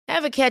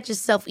Ever catch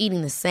yourself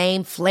eating the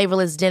same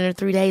flavorless dinner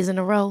 3 days in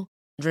a row?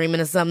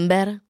 Dreaming of something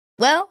better?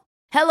 Well,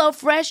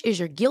 HelloFresh is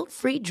your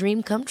guilt-free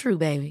dream come true,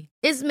 baby.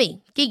 It's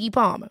me, Keke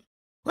Palmer.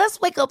 Let's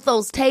wake up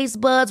those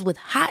taste buds with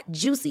hot,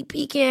 juicy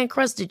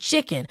pecan-crusted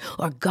chicken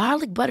or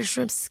garlic butter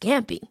shrimp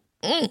scampi.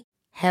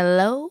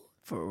 Hello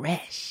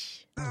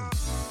Fresh.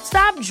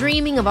 Stop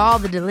dreaming of all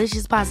the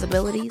delicious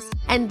possibilities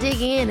and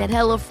dig in at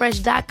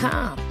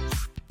HelloFresh.com.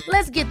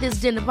 Let's get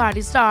this dinner party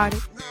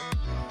started.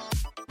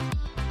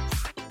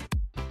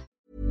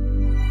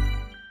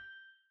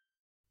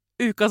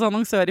 Ukas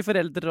annonsør i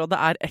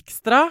Foreldrerådet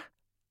Ekstra.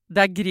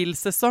 Det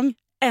grillsesong.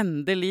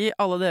 Endelig,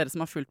 alle dere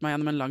som har fulgt meg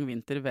gjennom en lang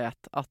vinter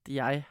vet at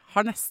jeg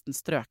har nesten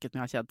strøket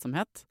med av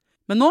kjedsomhet.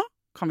 Men nå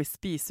kan vi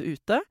spise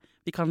ute,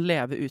 vi kan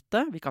leve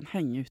ute, vi kan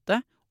henge ute,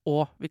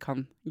 og vi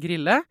kan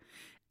grille.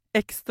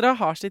 Ekstra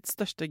har sitt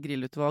største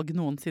grillutvalg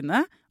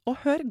noensinne,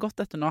 og hør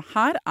godt etter nå.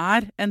 Her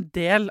en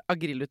del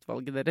av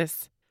grillutvalget deres.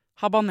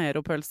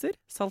 Habanero-pølser,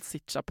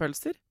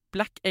 salsiccia-pølser,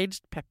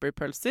 black-aged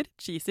pepper-pølser,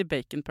 cheesy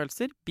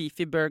bacon-pølser,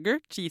 beefy burger,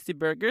 cheesy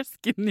burger,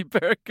 skinny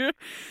burger,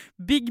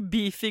 big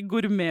beefy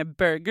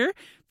gourmet-burger,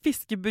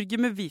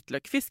 fiskeburger med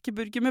hvitløk,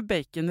 fiskeburger med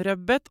bacon,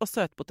 røbbet og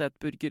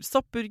søtpotetburger,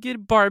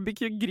 soppburger,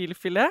 barbecue,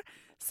 grillfilet,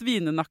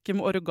 svinenakke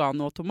med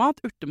oregano og tomat,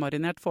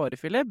 urtemarinert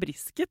fårefilet,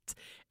 brisket,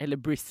 eller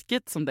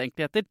brisket som det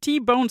egentlig heter,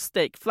 T-bone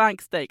steak,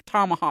 flank steak,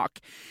 tomahawk,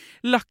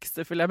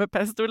 laksefilet med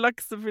pesto,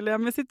 laksefilet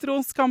med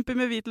sitron, scampi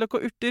med hvitløk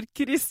og urter,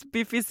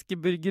 crispy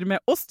fiskeburger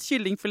med ost,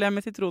 kyllingfilet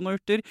med sitron og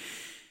urter,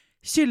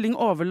 kylling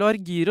overlår,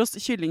 gyros,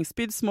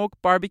 kyllingspyd,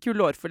 smoke, barbecue,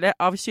 lårfilet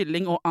av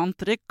kylling og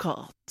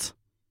entrecôte.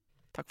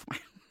 Takk for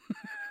meg.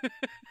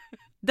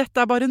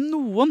 Dette bare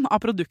noen av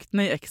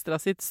produktene i Ekstra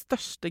sitt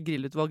største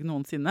grillutvalg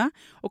noensinne,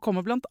 og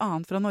kommer blant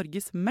annet fra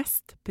Norges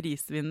mest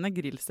prisvinnende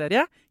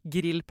grillserie,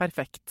 Grill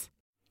Perfekt.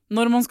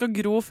 Når man skal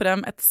gro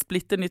frem et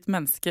splitter nytt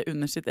menneske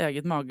under sitt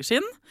eget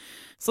mageskinn,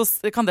 så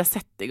kan det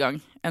sette i gang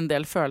en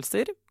del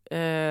følelser.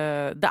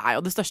 Det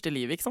jo det største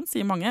livet, ikke sant,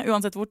 sier mange.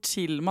 Uansett hvor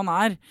chill man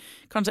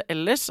kanskje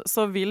ellers,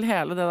 så vil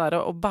hele det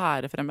der å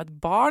bære frem et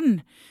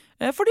barn,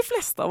 for de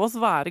fleste av oss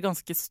være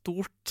ganske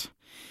stort.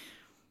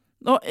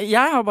 Og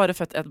jeg har bare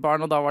født et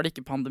barn, og da var det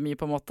ikke pandemi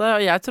på en måte,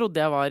 og jeg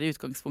trodde jeg var i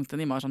utgangspunktet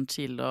en sånn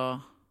chill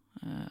og,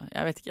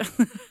 jeg vet ikke,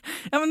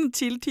 ja, men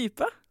chill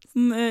type.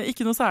 Sånn,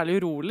 ikke noe særlig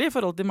urolig i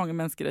forhold til mange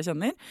mennesker jeg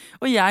kjenner.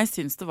 Og jeg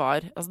synes det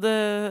var,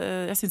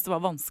 jeg synes det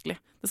var vanskelig.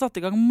 Det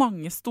satte i gang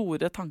mange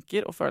store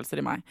tanker og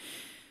følelser i meg.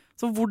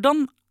 Så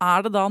hvordan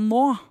det da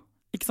nå,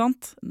 ikke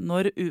sant,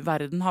 når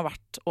verden har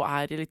vært og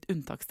i litt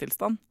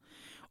unntakstilstand?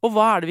 Og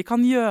hva det vi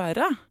kan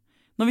gjøre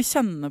når vi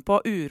kjenner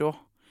på uro?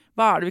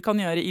 Hva det vi kan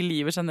gjøre i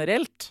livet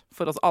generelt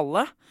for oss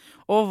alle?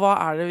 Og hva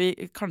det vi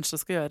kanskje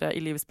skal gjøre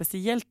i livet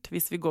spesielt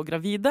hvis vi går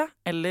gravide,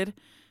 eller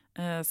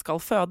skal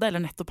føde,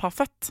 eller nettopp ha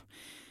født?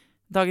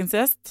 Dagens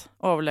gjest,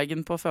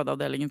 overlegen på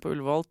fødeavdelingen på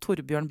Ullevål,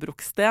 Torbjørn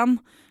Broksten,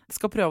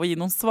 skal prøve å gi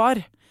noen svar.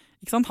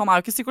 Ikke sant? Han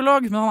jo ikke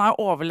psykolog, men han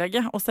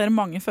overlege og ser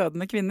mange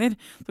fødende kvinner.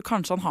 Så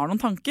kanskje han har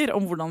noen tanker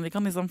om hvordan vi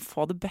kan liksom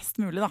få det best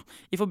mulig da,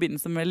 i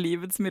forbindelse med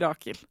livets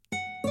mirakel.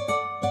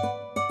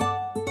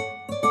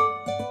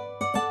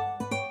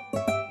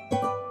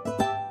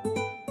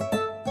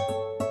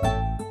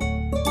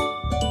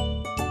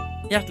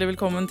 Hjertelig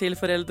velkommen til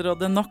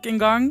Foreldrerådet nok en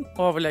gang,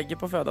 overlege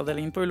på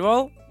fødeavdelingen på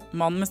Ullevål,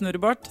 mannen med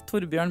snurrebart,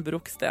 Torbjørn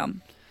Broksten.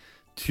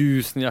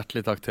 Tusen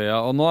hjertelig takk, Thea.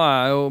 Og nå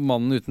jo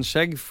mannen uten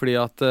skjegg, fordi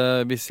at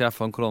hvis jeg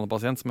får en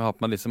koronapasient som jeg har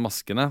på meg disse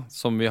maskene,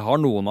 som vi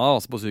har noen av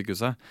altså på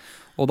sykehuset,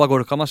 og da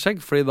går det ikke an å ha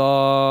skjegg, fordi da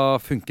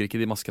funker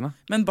ikke de maskene.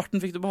 Men barten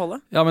fikk du beholde?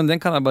 Ja, men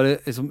den kan jeg bare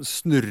liksom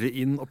snurre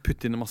inn og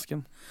putte inn i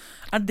masken.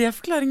 Det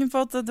forklaringen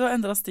på at du har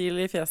endret stil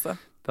i fjeset?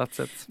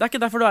 That's it. Det ikke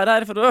derfor du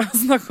her for å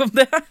snakke om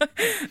det.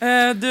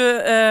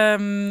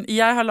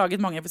 Jeg har laget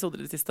mange episoder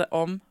i det siste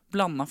om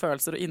blandet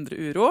følelser og indre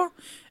uro,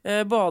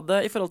 både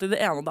i forhold til det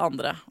ene og det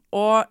andre.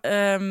 Og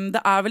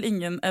det vel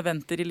ingen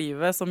eventer i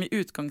livet som i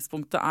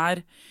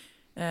utgangspunktet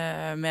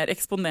mer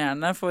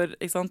eksponerende for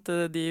ikke sant,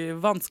 de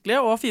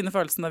vanskelige og fine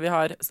følelsene vi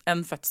har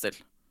enn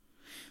fødsel.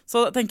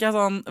 Så tenker jeg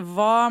sånn,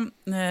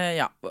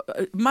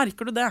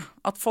 merker du det?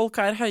 At folk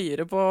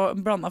høyere på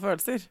blandet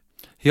følelser?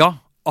 Ja,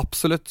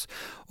 absolutt.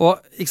 Og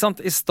ikke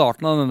sant, i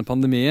starten av denne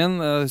pandemien,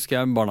 husker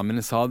jeg barna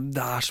mine sa,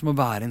 det som å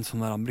være i en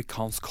sånn der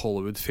amerikansk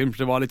Hollywood-film.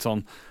 Det var litt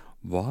sånn,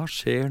 hva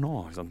skjer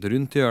nå? Ikke sant?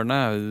 Rundt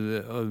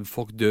hjørnet,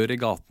 folk dør i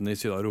gatene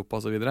i Syd-Europa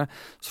og så videre.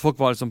 Så folk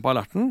var liksom på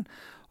alerten.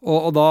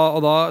 Og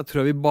da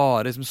tror jeg vi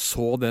bare liksom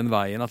så den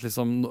veien, at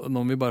liksom,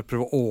 nå må vi bare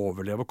prøve å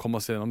overleve og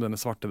komme oss gjennom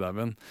denne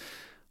svartedauden.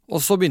 Og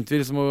så begynte vi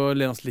liksom å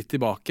lene oss litt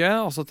tilbake,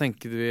 og så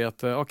tenkte vi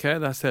at ok,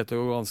 det ser ut til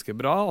å gå ganske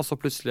bra, og så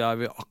plutselig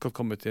vi akkurat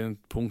kommet til en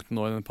punkt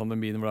nå i den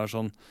pandemien hvor det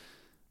sånn,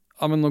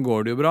 ja, men nå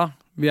går det jo bra.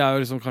 Vi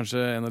jo liksom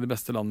kanskje en av de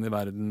beste landene i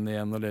verden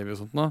igjen og lever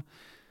og sånt nå.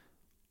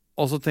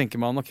 Og så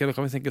tenker man, ok, da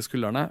kan vi tenke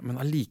skuldrene, men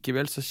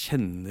allikevel så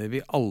kjenner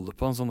vi alle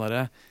på en sånn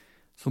der,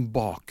 sånn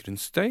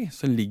bakgrunnsstøy,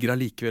 som ligger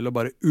allikevel og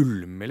bare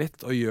ulmer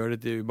litt og gjør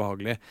det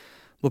ubehagelig.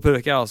 Nå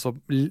prøver ikke jeg altså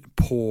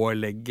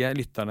pålegge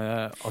lytterne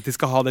at de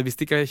skal ha det hvis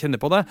de ikke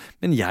kjenner på det,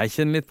 men jeg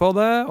kjenner litt på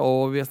det,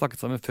 og vi har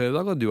snakket sammen før i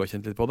dag, og du har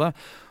kjent litt på det.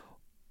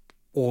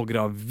 og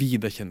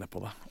gravide kjenner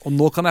på det. Og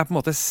nå kan jeg på en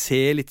måte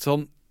se litt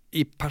sånn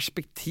i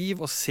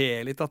perspektiv, og se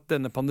litt at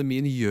denne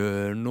pandemien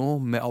gjør noe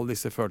med alle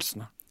disse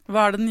følelsene.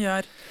 Hva det den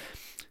gjør?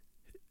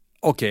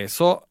 Ok,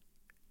 så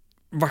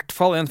i hvert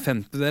fall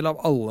 1/5 av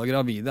alle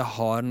gravide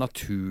har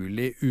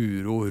naturlig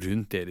uro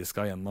rundt det de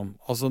skal gjennom.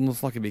 Altså nå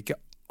snakker vi ikke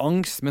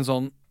angst, men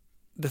sånn,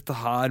 dette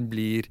her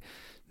blir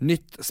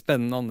nytt,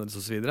 spennende, annerledes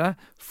og så videre,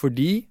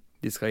 fordi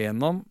de skal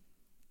gjennom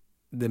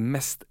det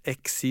mest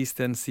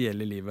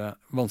eksistensielle livet.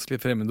 Vanskelig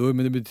fremmedord,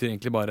 men det betyr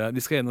egentlig bare,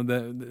 de skal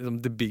gjennom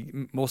the big,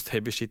 most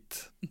heavy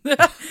shit.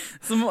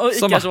 Som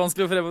ikke så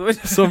vanskelig fremmedord.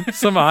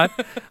 som er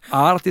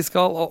at de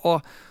skal,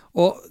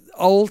 og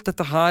alt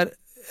dette her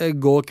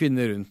går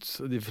kvinner rundt.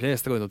 De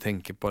fleste går inn og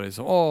tenker på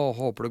liksom,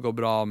 håper det går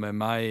bra med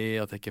meg,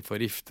 at jeg ikke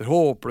får rifter,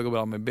 håper det går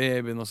bra med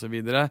babyen og så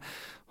videre.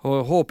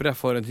 Og håper jeg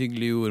får en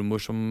hyggelig jordmor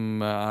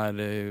som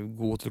er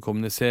god til å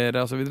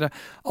kommunisere og så videre.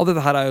 Alt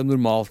dette her jo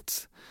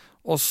normalt.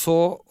 Og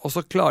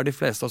så klarer de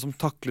fleste som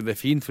takler det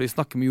fint, for de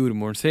snakker med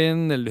jordmoren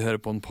sin, eller de hører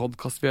på en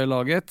podcast vi har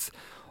laget,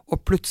 og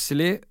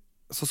plutselig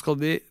så skal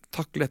de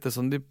takle dette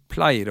som de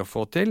pleier å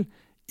få til,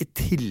 i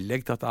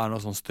tillegg til at det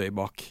noe sånn støy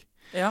bak.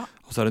 Ja.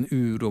 Og så det en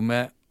uro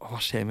med, hva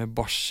skjer med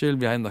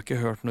barsel? Vi har enda ikke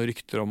hørt noen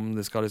rykter om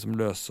det skal liksom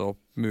løse opp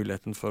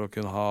muligheten for å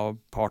kunne ha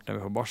partner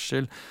med på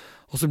barsel.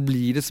 Og så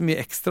blir det så mye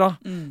ekstra.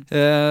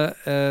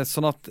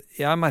 Sånn at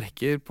jeg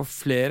merker på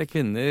flere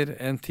kvinner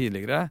enn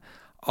tidligere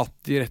at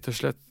de rett og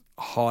slett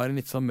har en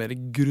litt sånn mer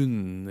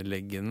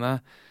grunnleggende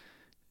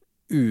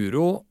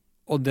uro,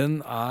 og den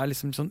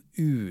liksom sånn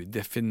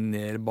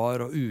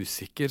udefinerbar og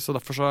usikker, så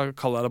derfor så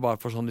kaller jeg det bare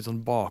for sånn litt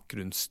sånn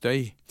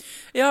bakgrunnsstøy.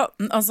 Ja,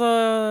 altså,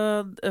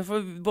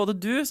 for både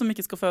du som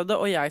ikke skal føde,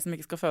 og jeg som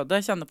ikke skal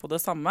føde, kjenner på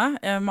det samme.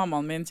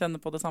 Mammaen min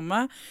kjenner på det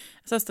samme,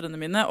 søstrene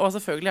mine, og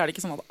selvfølgelig det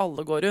ikke sånn at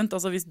alle går rundt.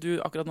 Altså hvis du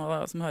akkurat nå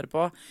som hører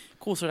på,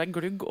 koser deg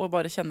glugg og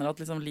bare kjenner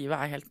at liksom,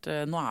 livet helt,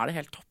 nå det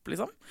helt topp,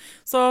 liksom,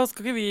 så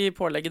skal ikke vi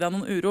pålegge deg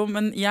noen uro,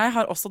 men jeg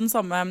har også den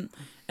samme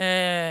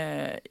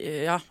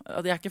ja,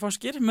 at jeg ikke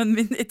forsker, men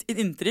mitt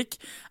inntrykk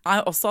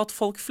også at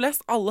folk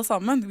flest, alle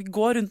sammen, vi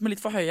går rundt med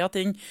litt for høye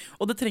ting,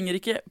 og det trenger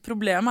ikke,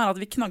 problemet at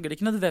vi knagger det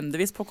ikke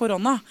nødvendigvis på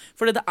korona,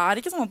 for det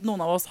ikke sånn at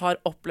noen av oss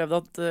har opplevd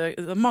at,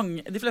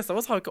 de fleste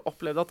av oss har ikke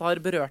opplevd at det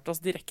har berørt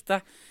oss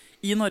direkte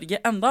i Norge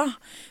enda,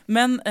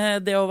 men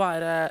det å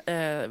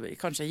være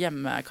kanskje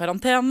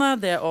hjemmekarantene,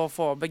 det å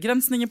få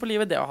begrensninger på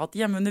livet, det å ha hatt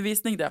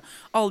hjemmeundervisning,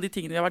 alle de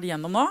tingene vi har vært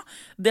gjennom nå,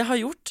 det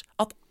har gjort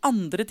at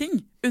andre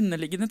ting,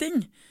 underliggende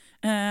ting,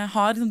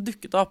 har liksom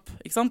dukket opp,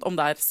 ikke sant? Om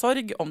det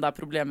sorg, om det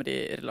problemer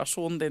i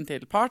relasjonen din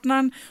til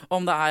partneren,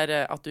 om det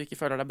at du ikke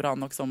føler deg bra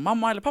nok som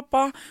mamma eller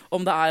pappa,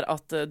 om det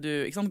at du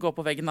ikke sant, går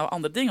på veggen av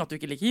andre ting, at du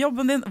ikke liker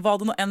jobben din, hva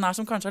det nå enn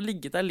som kanskje har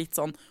ligget der litt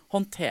sånn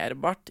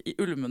håndterbart i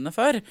ulmene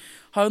før,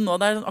 har jo nå,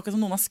 det akkurat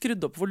som noen har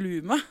skrudd opp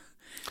volumet.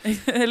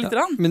 Litt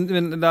rann. Men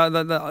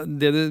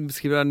det du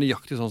beskriver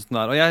nøyaktig sånn som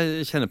det og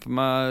jeg kjenner på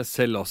meg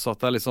selv også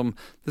at liksom,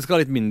 det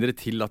skal litt mindre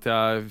til at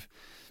jeg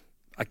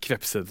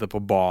kvepsete på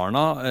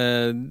barna.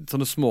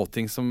 Sånne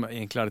småting som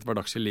egentlig litt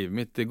hverdagslig i livet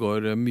mitt, det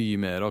går mye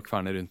mer og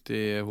kverner rundt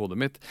i hodet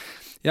mitt.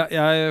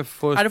 Jeg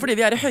får... det fordi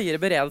vi i høyere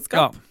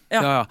beredskap?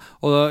 Ja.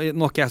 Og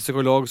nå ikke jeg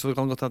psykolog, så det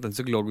kan godt at en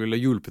psykolog ville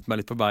hjulpet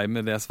meg litt på vei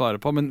med det jeg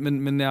svarer på,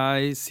 men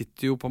jeg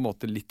sitter jo på en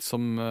måte litt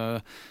som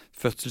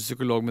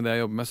fødselspsykolog med det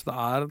jeg jobber med, så det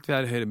at vi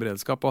i høyere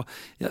beredskap. Og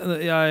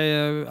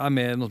jeg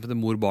med noe som heter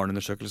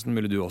mor-barn-undersøkelsen,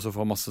 vil du også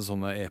få masse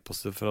sånne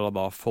e-poster fra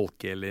da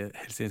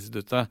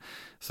Folkehelseinstituttet.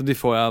 Så de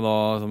får jeg da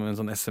som en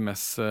sånn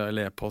SMS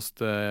eller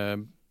e-post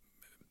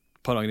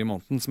par ganger i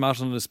måneden, som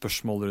sånne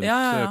spørsmål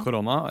rundt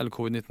korona eller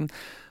covid-19.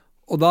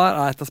 Og der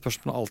et av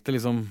spørsmålene alltid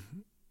liksom,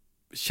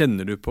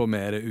 kjenner du på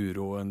mer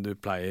uro enn du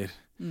pleier?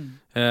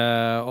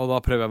 Og da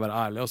prøver jeg å være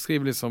ærlig og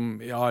skrive liksom,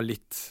 ja,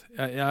 litt.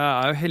 Jeg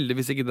jo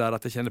heldigvis ikke der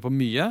at jeg kjenner på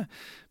mye,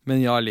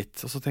 men ja, litt.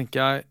 Og så tenker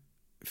jeg,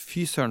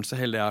 fy søren så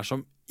heldig jeg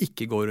som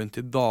ikke går rundt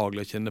i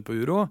daglig og kjenner på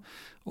uro.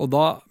 Og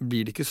da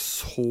blir det ikke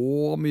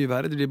så mye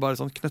verre, det blir bare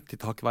sånn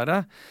knøttitak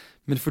verre.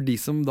 Men for de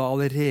som da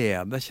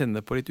allerede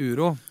kjenner på litt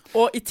uro.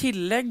 Og i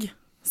tillegg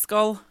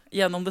skal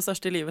gjennom det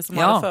største i livet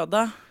som å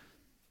føde.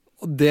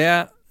 Og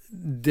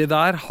det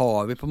der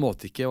har vi på en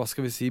måte ikke, hva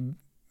skal vi si,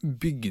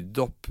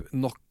 bygd opp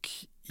nok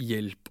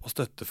hjelp og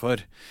støtte for.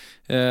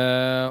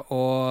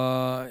 Og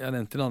jeg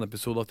nevnte i en annen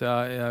episode at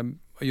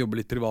jeg jobber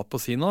litt privat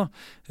på Sino,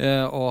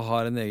 og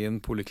har en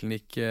egen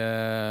poliklinikk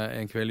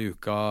en kveld i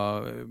uka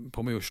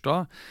på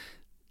Majorstua.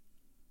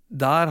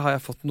 Der har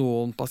jeg fått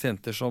noen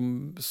pasienter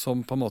som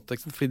på en måte,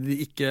 fordi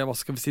de ikke, hva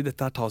skal vi si,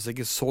 dette her tar seg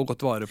ikke så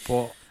godt vare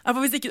på. Ja,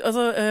 for hvis ikke,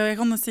 altså, jeg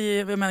kan si,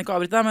 jeg mener ikke å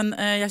avbryte deg, men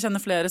jeg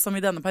kjenner flere som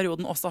i denne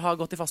perioden også har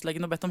gått til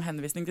fastlegen og bedt om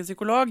henvisning til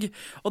psykolog,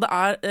 og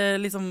det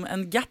liksom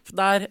en gap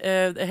der,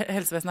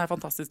 helsevesenet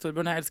fantastisk,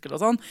 Torbjørn, jeg elsker det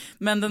og sånn,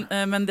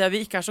 men det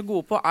vi ikke så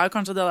gode på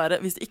kanskje det der,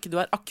 hvis ikke du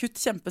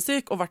akutt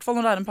kjempesyk, og i hvert fall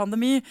når det en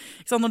pandemi,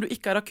 ikke sant? Når du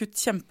ikke akutt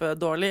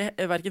kjempedårlig,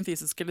 hverken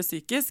fysisk eller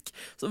psykisk,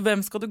 så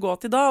hvem skal du gå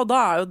til da? Og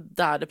da jo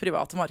der det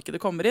private markedet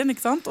kommer inn,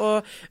 ikke sant?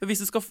 Og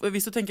hvis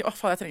du tenker,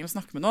 faen, jeg trenger å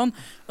snakke med noen,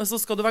 så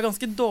skal du være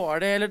ganske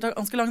dårlig, eller ta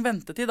ganske lang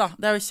ventetid da.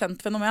 Det jo et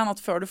kjent fenomen at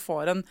før du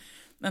får en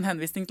en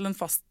henvisning til en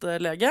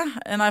fastlege.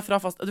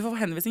 Du får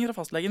henvisning fra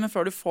fastlegen, men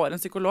før du får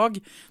en psykolog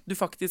du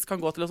faktisk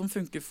kan gå til og som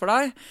funker for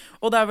deg.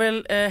 Og det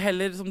vel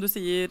heller, som du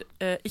sier,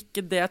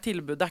 ikke det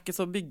tilbudet ikke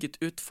så bygget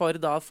ut for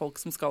da folk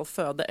som skal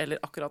føde eller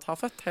akkurat ha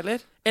født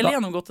heller. Eller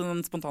gjennomgått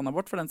en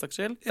spontanabort for den saks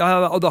skyld. Ja,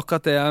 og det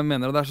akkurat det jeg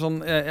mener. Og det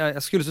sånn,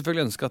 jeg skulle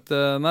selvfølgelig ønske at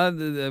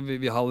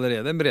vi har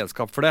allerede en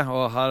beredskap for det.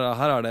 Og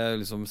her det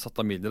liksom satt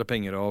av midler og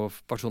penger og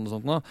personer og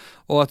sånt nå.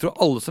 Og jeg tror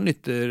alle som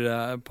lytter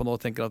på nå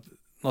tenker at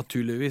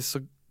naturligvis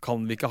så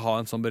kan vi ikke ha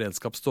en sånn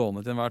beredskap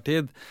stående til enhver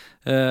tid.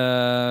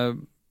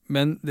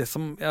 Men det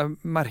som jeg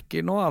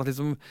merker nå at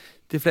liksom,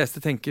 de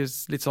fleste tenker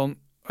litt sånn,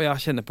 og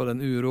jeg kjenner på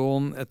den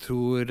uroen. Jeg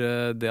tror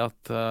det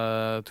at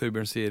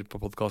Torbjørn sier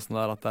på podcasten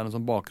der at det en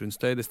sånn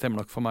bakgrunnsstøy, det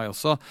stemmer nok for meg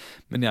også.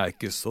 Men jeg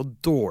ikke så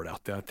dårlig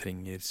at jeg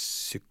trenger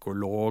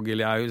psykolog,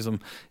 eller jeg jo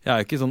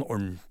ikke sånn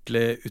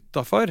ordentlig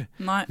utenfor.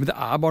 Nei. Men det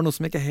bare noe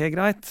som ikke helt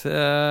greit.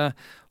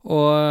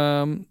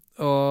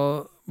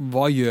 Og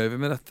hva gjør vi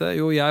med dette?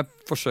 Jo, jeg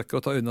forsøker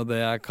å ta unna det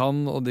jeg kan,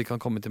 og de kan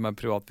komme til meg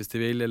privat hvis de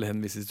vil, eller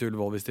henvises til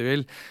Ullevål hvis de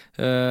vil.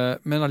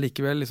 Men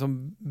allikevel, liksom,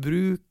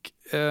 bruk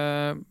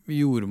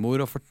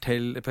jordmor og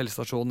fortell på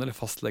helsestasjonen eller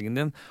fastlegen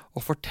din,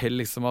 og fortell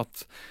liksom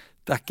at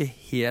det ikke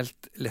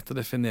helt lett å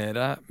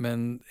definere,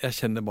 men jeg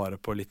kjenner bare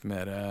på litt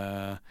mer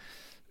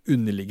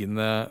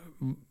underliggende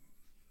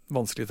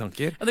vanskelige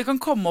tanker. Ja, det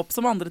kan komme opp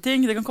som andre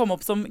ting. Det kan komme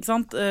opp som, ikke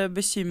sant,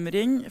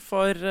 bekymring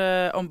for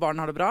om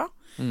barnet har det bra.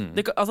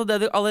 Det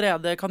du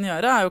allerede kan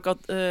gjøre jo ikke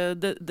at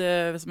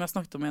det som jeg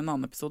snakket om i en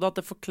annen episode, at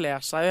det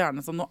forkler seg jo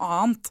gjerne som noe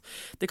annet.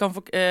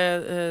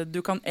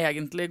 Du kan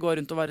egentlig gå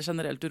rundt og være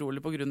generelt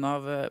urolig på grunn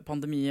av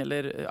pandemi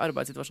eller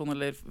arbeidssituasjon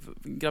eller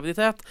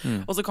graviditet,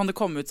 og så kan det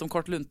komme ut som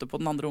kort lunte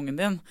på den andre ungen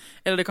din,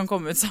 eller det kan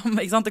komme ut som,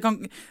 ikke sant, det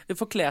kan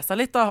forkle seg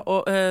litt da,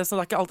 så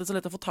det ikke alltid så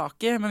lett å få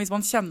tak i, men hvis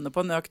man kjenner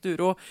på en økt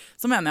uro,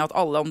 så mener jeg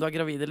at alle, om du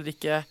gravid eller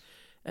ikke,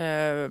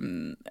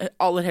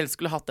 aller helst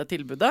skulle hatt det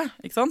tilbudet,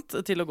 ikke sant,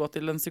 til å gå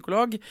til en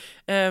psykolog,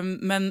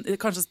 men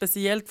kanskje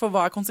spesielt for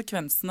hva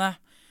konsekvensene,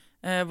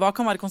 hva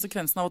kan være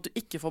konsekvensen av at du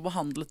ikke får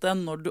behandlet det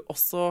når du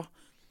også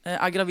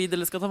gravid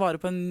eller skal ta vare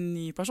på en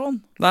ny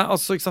person? Nei,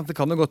 altså, ikke sant, det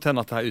kan jo godt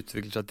hende at det her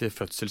utvikler seg til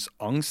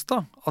fødselsangst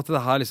da, at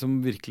det her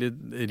liksom virkelig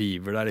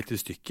river deg litt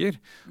i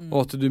stykker, og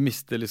at du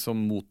mister liksom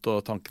mot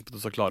og tanken på at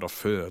du skal klare å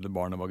føde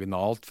barnet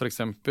vaginalt for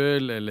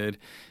eksempel, eller,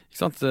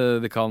 ikke sant,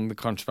 det kan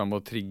kanskje være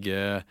med å trigge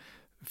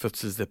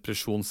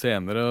fødselsdepresjon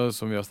senere,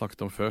 som vi har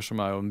snakket om før, som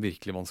jo en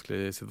virkelig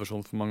vanskelig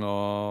situasjon for mange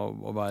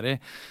å være i.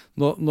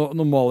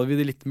 Nå maler vi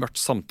det litt mørkt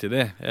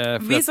samtidig.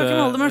 Vi skal ikke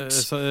male det mørkt.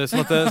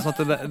 Sånn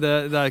at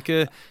det ikke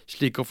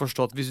slik å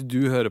forstå at hvis du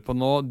hører på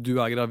nå, du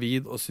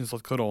gravid og synes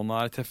at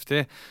korona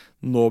teftig,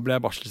 nå ble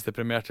jeg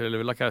barselsdeprimert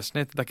eller vil ha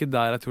keisersnitt. Det ikke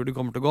der jeg tror det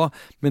kommer til å gå.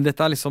 Men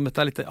dette er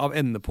litt av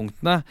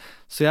endepunktene.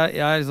 Så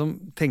jeg liksom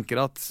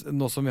tenker at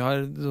nå som vi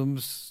har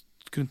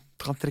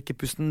kan trekke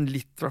pusten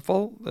litt i hvert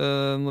fall,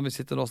 når vi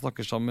sitter og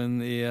snakker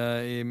sammen i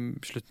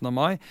slutten av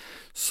mai,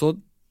 så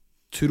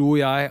tror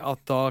jeg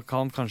at da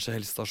kan kanskje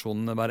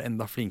helsestasjonene være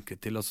enda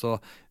flinkere til å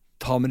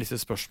ta med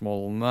disse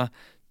spørsmålene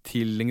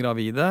til den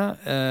gravide,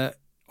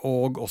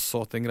 og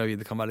også at den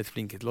gravide kan være litt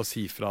flinke til å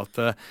si fra at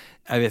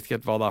jeg vet ikke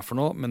helt hva det for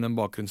noe, men den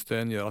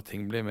bakgrunnsstøyen gjør at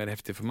ting blir mer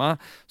heftig for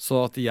meg, så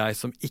at jeg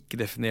som ikke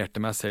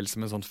definerte meg selv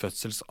som en sånn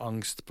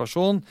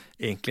fødselsangstperson,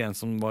 egentlig en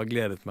som var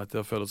gledet meg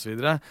til å føde og så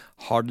videre,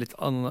 har det litt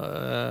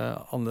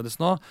annerledes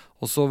nå,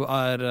 og så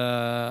er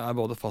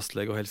både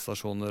fastlege og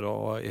helsestasjoner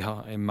og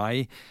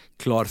meg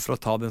klar for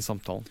å ta den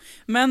samtalen.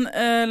 Men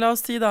la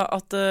oss si da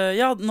at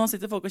nå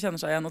sitter folk og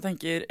kjenner seg igjen og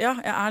tenker,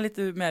 jeg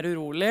litt mer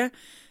urolig,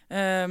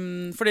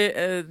 fordi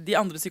de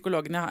andre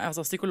psykologene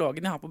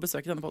jeg har på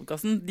besøk i denne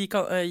podcasten, de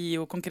kan gi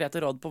jo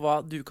konkrete råd på hva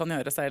du kan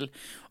gjøre selv.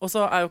 Og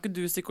så jo ikke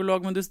du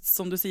psykolog, men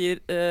som du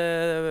sier,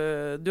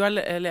 du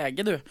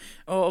lege du,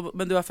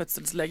 men du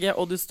fødselslege,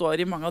 og du står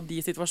i mange av de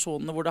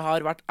situasjonene hvor det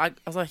har vært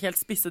helt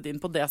spisset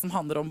inn på det som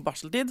handler om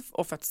barseltid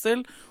og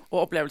fødsel,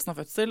 og opplevelsen av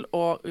fødsel,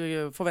 og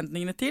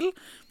forventningene til,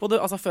 både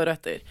før og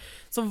etter.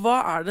 Så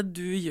hva det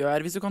du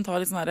gjør, hvis du kan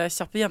ta litt sånn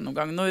kjapp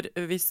gjennomgang,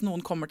 hvis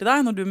noen kommer til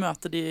deg, når du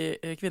møter de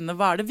kvinnene,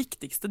 hva det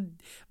viktigste,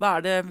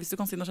 hvis du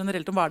kan si noe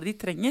generelt om hva de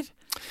trenger?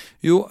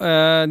 Jo,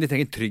 de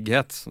trenger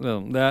trygghet.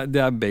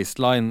 Det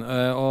baseline.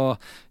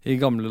 Og i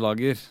gamle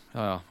dager,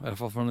 i hvert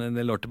fall for en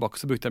del år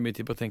tilbake, så brukte jeg mye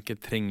tid på å tenke,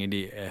 trenger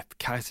de et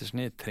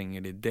keisersnitt?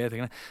 Trenger de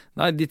det?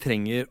 Nei, de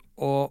trenger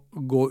å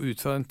gå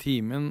ut fra den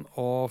timen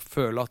og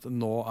føle at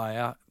nå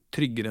jeg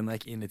tryggere enn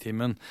jeg gikk inn i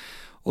timen.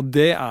 Og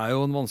det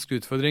jo en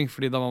vanskelig utfordring,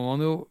 fordi da må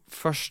man jo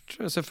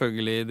først,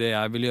 selvfølgelig det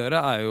jeg vil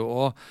gjøre, jo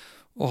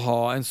å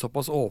ha en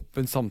såpass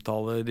åpen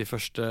samtale de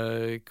første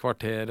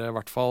kvarteret, i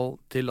hvert fall,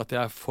 til at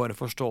jeg får en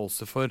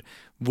forståelse for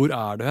hvor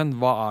du hen,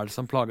 hva det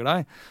som plager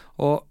deg.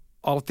 Og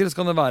av og til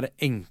så kan det være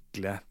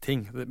enkle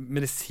ting,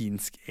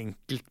 medisinsk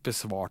enkelt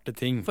besvarte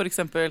ting. For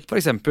eksempel?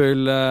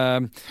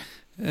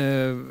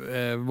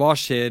 hva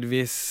skjer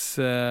hvis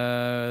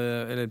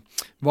eller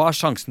hva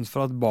sjansen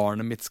for at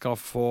barnet mitt skal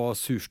få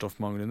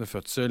surstoffmangel under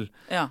fødsel?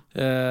 Ja.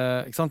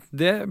 Ikke sant?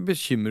 Det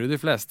bekymrer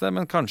de fleste,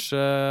 men kanskje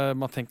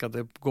man tenker at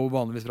det går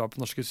vanligvis bra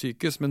på norske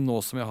sykehus, men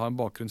nå som jeg har en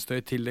bakgrunnsstøy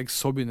i tillegg,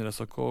 så begynner det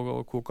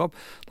å koke opp.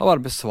 Da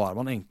bare besvarer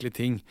man enkle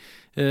ting.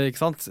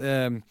 Ikke sant?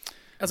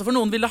 Altså for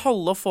noen vil det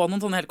holde å få noen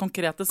sånne helt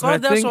konkrete svar.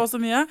 Det så og så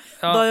mye.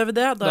 Ja, da gjør vi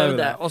det, da gjør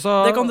vi det. Også,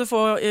 det kan du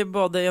få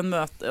både i en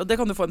møte, og det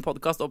kan du få en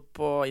podcast opp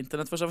på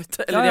internett for så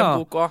vidt, eller i en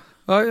bok også.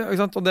 Ja,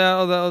 ikke sant? Og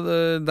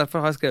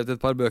derfor har jeg skrevet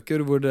et par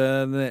bøker hvor det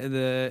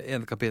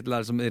ene kapittelet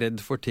er som redd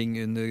for ting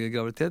under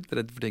graviditet,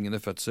 redd for ting under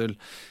fødsel,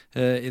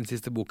 i den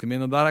siste boken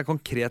min. Og der er jeg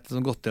konkret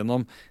gått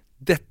gjennom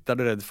dette er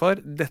du redd for,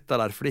 dette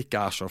er derfor det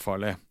ikke er så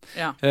farlig.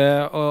 Ja.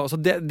 Så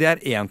det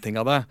er en ting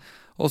av det.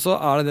 Og så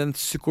er det den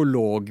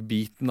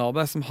psykologbiten av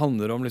det som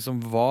handler om liksom,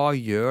 hva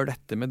gjør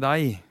dette med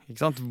deg? Ikke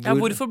sant?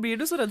 Hvorfor blir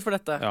du så redd for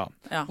dette? Ja.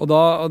 Og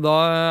da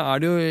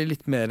er det jo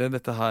litt mer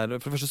dette her.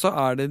 For det første så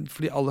er det,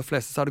 for de aller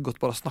fleste så er det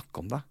godt bare å snakke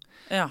om det.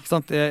 Ja. Ikke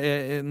sant?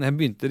 Når jeg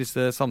begynte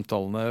disse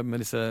samtalene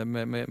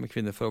med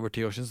kvinner for over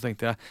 10 år siden, så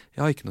tenkte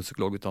jeg har ikke noen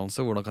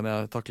psykologutdannelse, hvordan kan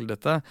jeg takle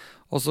dette?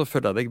 Og så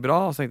følte jeg det gikk bra,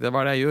 og så tenkte jeg,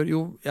 hva er det jeg gjør?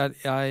 Jo,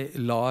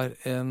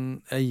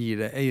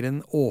 jeg gir en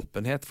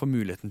åpenhet for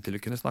muligheten til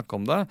å kunne snakke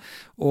om det,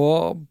 og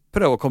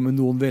prøve å komme med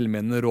noen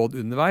velmenende råd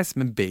underveis,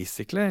 men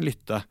basically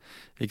lytte.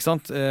 Ikke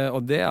sant?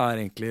 Og det er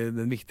egentlig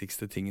den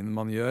viktigste tingen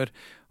man gjør.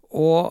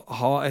 Og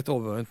ha et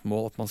overordnet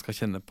mål at man skal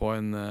kjenne på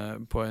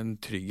en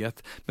trygghet.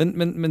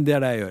 Men det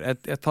er det jeg gjør.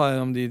 Jeg tar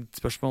gjennom de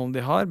spørsmålene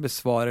de har,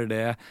 besvarer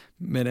det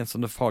med en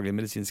sånne faglige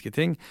medisinske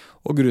ting.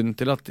 Og grunnen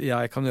til at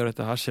jeg kan gjøre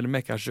dette her, selv om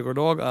jeg ikke er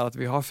psykolog, er at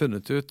vi har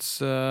funnet ut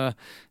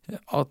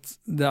at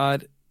det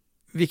er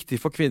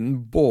viktig for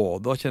kvinnen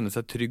både å kjenne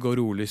seg trygg og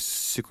rolig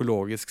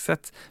psykologisk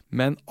sett,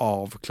 men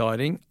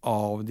avklaring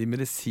av de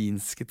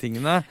medisinske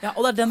tingene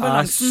og det er den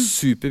balansen.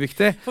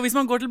 Superviktig. For hvis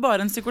man går til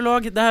bare en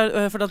psykolog,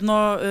 for at nå,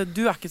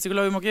 du er ikke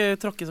psykolog, vi må ikke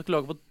tråkke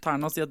psykolog på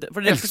tærne og si at for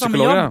det er ikke samme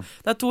jobb.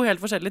 Det er to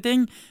helt forskjellige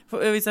ting.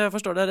 Hvis jeg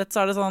forstår det rett,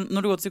 så er det sånn, når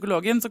du går til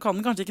psykologen, så kan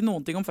den kanskje ikke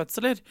noen ting om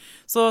fødsler.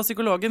 Så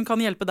psykologen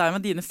kan hjelpe deg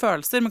med dine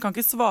følelser, men kan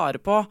ikke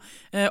svare på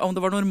om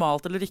det var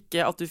normalt eller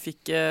ikke at du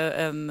fikk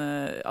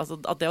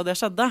altså at det og det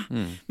skjedde.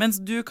 Mens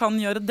du kan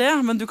gjøre det,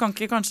 men du kan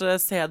ikke kanskje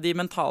se de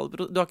mentale...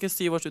 Du har ikke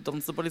 7 års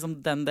utdannelse på liksom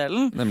den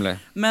delen. Nemlig.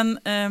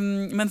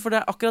 Men for det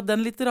er akkurat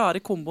den litt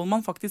rare komboen man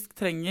faktisk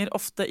trenger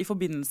ofte i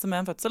forbindelse med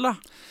en fødsel, da.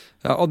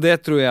 Ja, og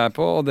det tror jeg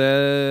på, og det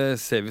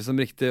ser vi som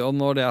riktig. Og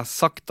når det er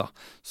sagt, da,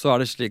 så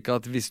er det slik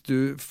at hvis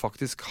du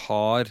faktisk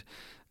har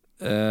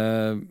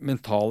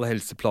mentale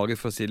helseplager,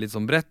 for å si det litt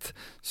sånn bredt,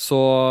 så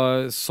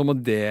må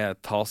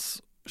det tas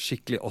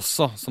skikkelig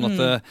også, sånn at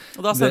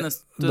og da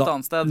sendes du et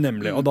annet sted.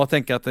 Nemlig, og da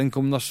tenker jeg at en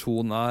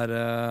kombinasjon er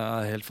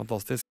helt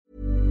fantastisk.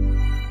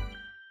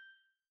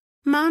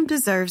 Mom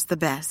deserves the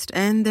best,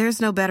 and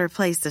there's no better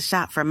place to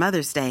shop for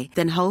Mother's Day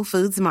than Whole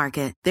Foods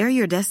Market. They're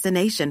your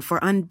destination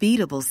for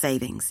unbeatable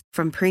savings,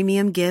 from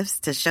premium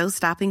gifts to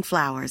show-stopping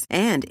flowers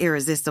and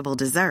irresistible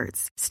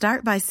desserts.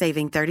 Start by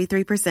saving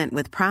 33%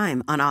 with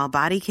Prime on all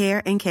body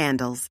care and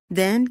candles.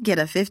 Then get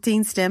a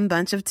 15-stem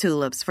bunch of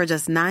tulips for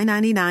just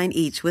 $9.99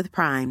 each with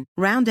Prime.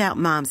 Round out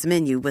Mom's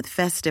menu with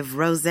festive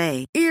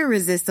rosé,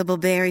 irresistible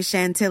berry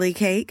chantilly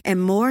cake,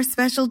 and more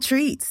special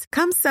treats.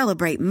 Come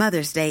celebrate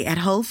Mother's Day at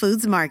Whole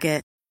Foods Market.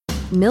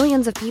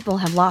 Millions of people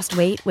have lost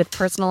weight with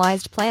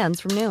personalized plans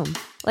from Noom.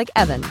 Like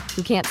Evan,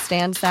 who can't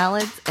stand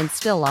salads and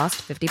still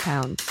lost 50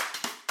 pounds.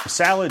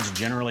 Salads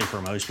generally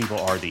for most people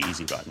are the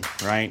easy button,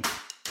 right?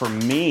 For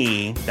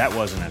me, that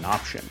wasn't an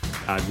option.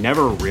 I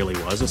never really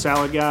was a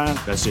salad guy.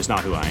 That's just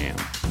not who I am.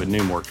 But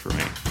Noom worked for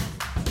me.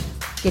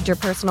 Get your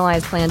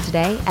personalized plan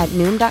today at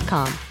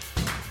Noom.com.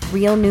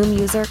 Real Noom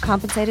user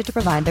compensated to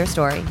provide their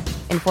story.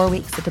 In 4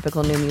 weeks, the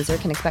typical Noom user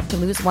can expect to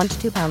lose 1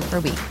 to 2 pounds per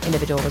week.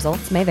 Individual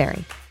results may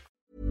vary.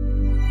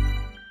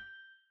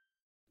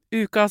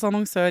 Ukas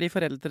annonsør i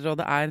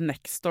Foreldrerådet er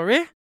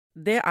Nextory.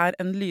 Det er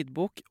en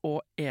lydbok-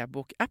 og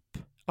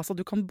e-bok-app. Altså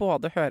du kan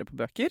både høre på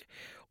bøker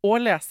og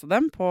lese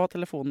dem på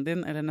telefonen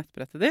din eller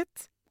nettbrettet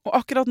ditt. Og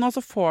akkurat nå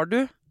så får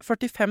du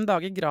 45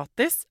 dager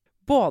gratis,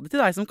 både til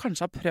deg som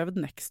kanskje har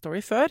prøvd Nextory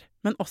før,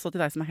 men også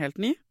til deg som er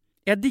helt ny.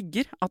 Jeg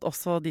digger at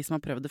også de som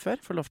har prøvd det før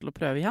får lov til å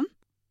prøve igjen.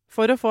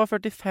 For å få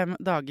 45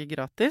 dager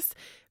gratis,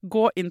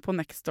 gå inn på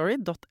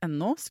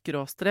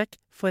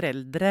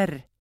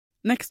nextory.no/foreldrer.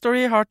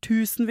 Nextory har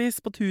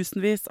tusenvis på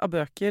tusenvis av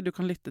bøker du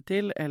kan lytte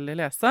til eller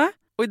lese.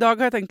 Og i dag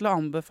har jeg tenkt å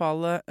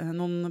anbefale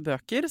noen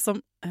bøker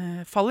som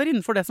faller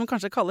innenfor det som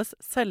kanskje kalles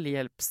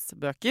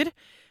selvhjelpsbøker.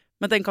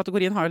 Men den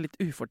kategorien har jo litt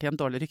ufortjent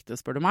dårlig rykte,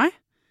 spør du meg.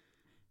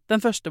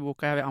 Den første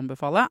boka jeg vil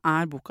anbefale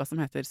er boka som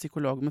heter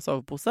Psykolog med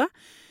sovepose.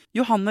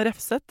 Johanne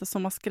Refseth,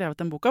 som har skrevet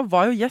den boka,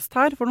 var jo gjest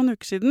her for noen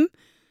uker siden.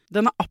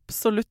 Den er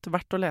absolutt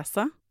verdt å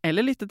lese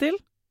eller lytte til.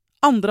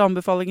 Andre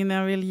anbefalingen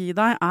jeg vil gi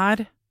deg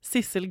er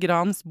Sissel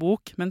Grans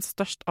bok, men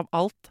størst av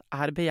alt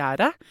er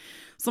begjæret,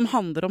 som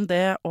handler om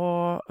det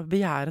å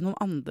begjære noen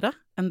andre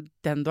enn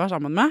den du er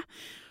sammen med.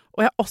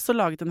 Og jeg har også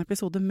laget en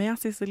episode med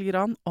Sissel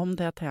Gran om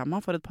det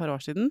temaet for et par år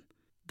siden.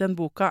 Den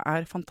boka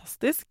er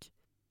fantastisk.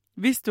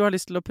 Hvis du har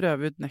lyst til å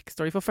prøve ut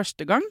Nextory for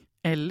første gang,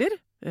 eller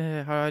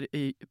har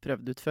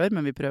prøvd ut før,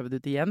 men vi prøver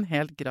det ut igjen,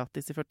 helt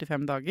gratis i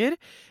 45 dager,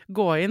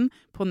 gå inn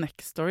på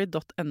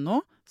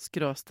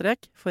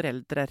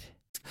nextory.no/foreldrer.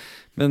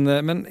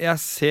 Men jeg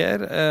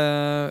ser,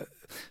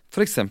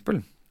 for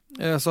eksempel,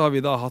 så har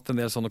vi da hatt en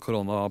del sånne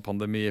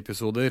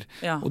koronapandemi-episoder,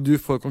 Ja. og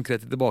du får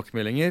konkrete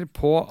tilbakemeldinger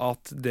på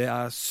at det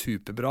er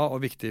superbra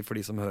og viktig for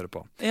de som hører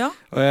på. Ja.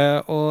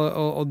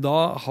 Og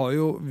da har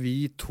jo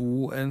vi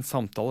to en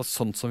samtale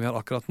sånn som vi har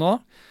akkurat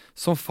nå,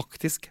 som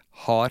faktisk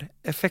har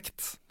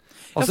effekt.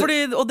 Altså, Og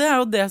det er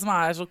jo det som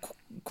er så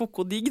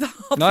kokodigg, da,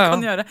 at Ja, ja. du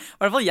kan gjøre. I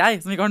hvert fall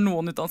jeg, som ikke har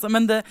noen utdannelse.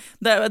 Men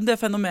det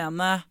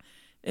fenomenet,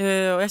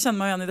 og jeg kjenner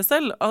meg igjen i det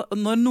selv, at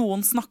når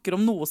noen snakker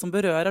om noe som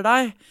berører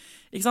deg,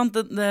 ikke sant?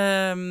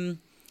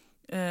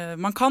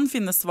 Man kan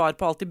finne svar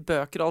på alt i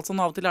bøker og alt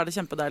sånn, av og til er det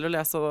kjempedeilig å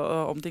lese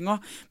om ting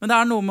også. Men det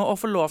er noe med å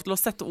få lov til å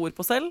sette ord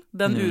på selv,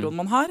 den uroen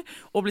man har,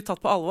 og bli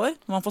tatt på alvor,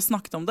 når man får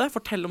snakket om det,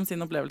 fortelle om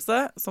sin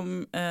opplevelse,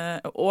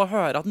 og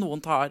høre at noen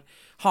har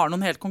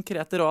noen helt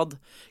konkrete råd.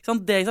 Ikke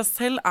sant? Det i seg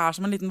selv er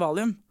som en liten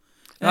valium.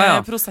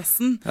 Ja.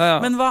 Prosessen. Ja.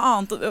 Men hva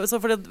annet, så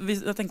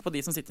hvis jeg tenker på de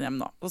som sitter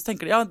hjemme nå, og så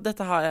tenker de, ja,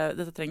 dette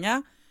trenger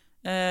jeg.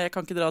 Jeg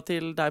kan ikke dra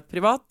til deg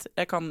privat.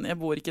 Jeg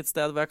bor ikke et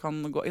sted hvor jeg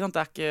kan gå. Ikke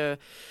sant?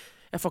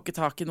 Jeg får ikke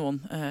tak i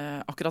noen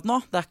akkurat nå.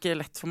 Det er ikke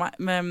lett for meg.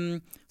 Men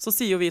så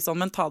sier jo vi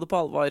sånn, men ta det på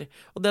alvor.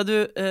 Og det du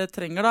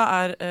trenger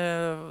da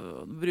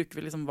bruker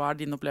vi liksom, hva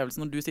er din opplevelse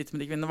når du sitter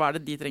med de kvinnene? Hva er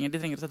det de trenger?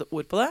 De trenger å sette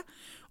ord på det.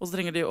 Og så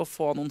trenger de å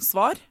få noen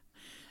svar.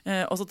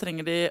 Og så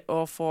trenger de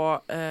å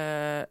få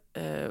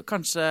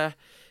kanskje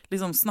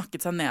liksom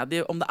snakket seg ned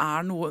i om det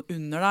er noe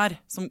under der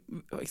som,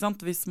 ikke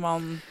sant, hvis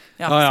man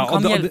som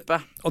kan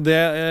hjelpe. Og det,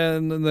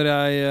 når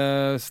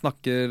jeg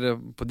snakker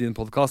på din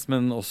podcast,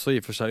 men også i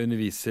og for seg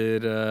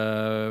underviser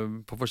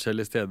på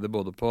forskjellige steder,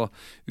 både på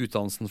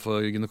utdannelsen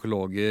for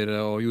gynekologer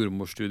og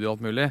jordmorstudier og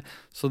alt mulig,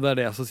 så det er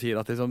det jeg så sier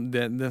at liksom,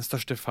 den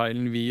største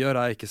feilen vi gjør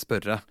er ikke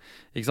spørre.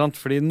 Ikke sant?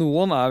 Fordi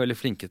noen er veldig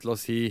flinke til å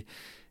si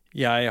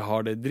jeg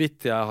har det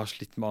dritt, jeg har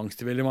slitt med angst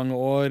i veldig mange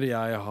år,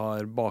 jeg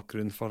har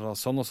bakgrunn for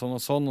sånn og sånn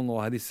og sånn, og nå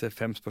har jeg disse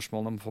 5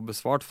 spørsmålene jeg må få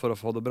besvart for å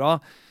få det bra.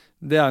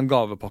 Det er en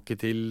gavepakke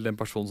til den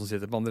personen som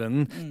sitter på andre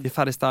enden. De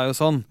færreste er jo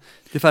sånn.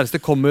 De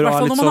færreste kommer og er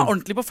litt sånn... I hvert fall når man sånn, er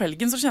ordentlig på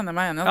felgen, så kjenner jeg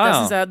meg enig. At Ja. det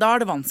synes jeg, da er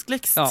det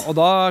vanskeligst. Ja, og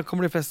da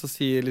kommer de fleste og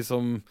sier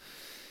liksom...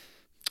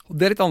 Og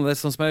det er litt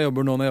annerledes sånn som jeg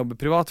jobber nå når jeg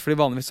jobber privat, fordi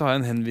vanligvis så har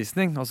jeg en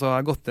henvisning, og så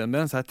har jeg gått igjen med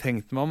den, så har jeg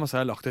tenkt meg om, og så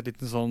har jeg lagt et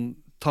liten sånn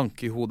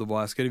tanke i hodet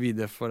hva jeg skal gjøre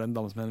videre for den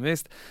damen som er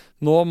henvist.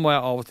 Nå må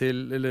jeg av og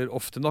til, eller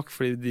ofte nok,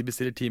 fordi de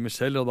bestiller timer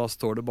selv, og da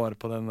står det bare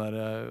på den der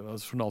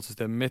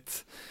journalsystemet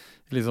mitt,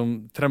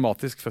 liksom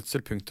traumatisk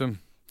fødsel, punktum.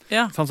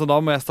 Ja. Så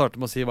da må jeg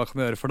starte med å si hva kan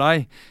vi gjøre for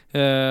deg,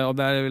 og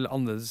det er vel en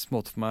annerledes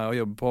måte for meg å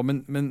jobbe på,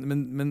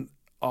 men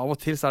av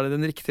og til så er det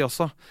den riktige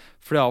også.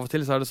 Fordi av og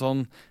til så er det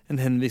sånn, en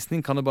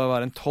henvisning kan det bare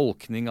være en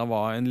tolkning av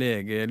hva en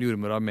lege eller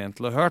jordmor har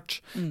ment eller hørt.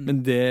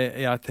 Men det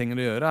jeg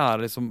trenger å gjøre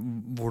er liksom,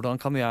 hvordan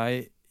kan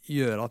jeg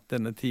gjøre at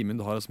denne timen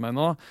du har hos meg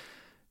nå,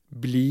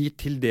 blir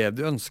til det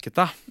du ønsket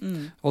deg.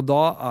 Og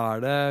da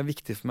er det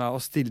viktig for meg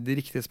å stille de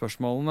riktige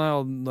spørsmålene,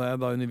 og når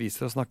jeg da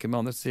underviser og snakker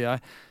med andre, så sier jeg,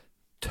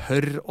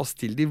 tør å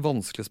stille de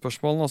vanskelige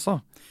spørsmålene også.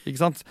 Ikke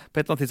sant? På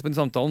et eller annet tidspunkt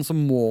i samtalen så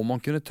må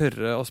man kunne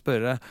tørre å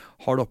spørre,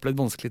 har du opplevd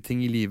vanskelige ting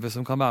i livet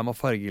som kan være med å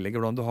fargelegge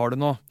hvordan du har det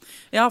nå?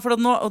 Ja, for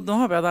nå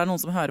håper jeg det er noen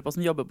som hører på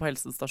som jobber på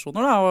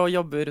helsestasjoner da, og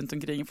jobber rundt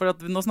omkring. For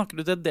nå snakker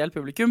du til et del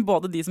publikum,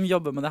 både de som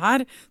jobber med det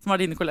her, som er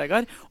dine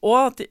kollegaer,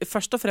 og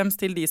først og fremst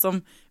til vi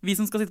som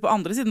skal sitte på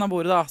andre siden av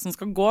bordet da, som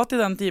skal gå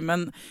til den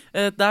timen.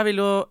 Der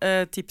vil jo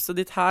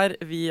tipset ditt her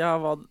via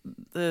hva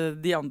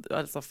de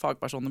andre, altså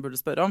fagpersoner burde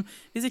spørre om.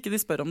 Hvis ikke de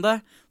spør om det,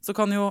 så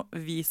kan jo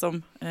vi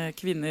som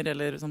kvinner,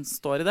 eller som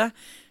står i det,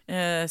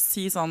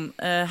 si sånn,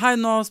 hei,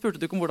 nå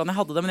spurte du ikke om hvordan jeg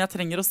hadde det, men jeg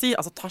trenger å si,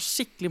 altså ta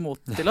skikkelig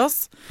mot til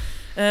oss.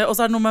 Og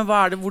så er det noe med,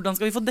 hvordan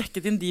skal vi få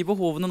dekket inn de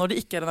behovene når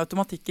det ikke er en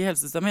automatikk i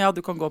helsesystemet? Ja,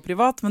 du kan gå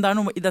privat, men det er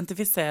noe med å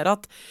identifisere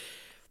at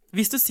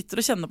hvis du sitter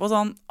og kjenner på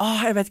sånn,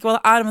 jeg vet ikke hva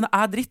det er, men det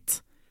er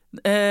dritt.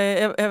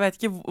 Jeg vet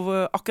ikke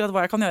akkurat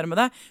hva jeg kan gjøre med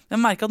det, men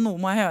jeg merker at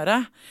noe må jeg gjøre.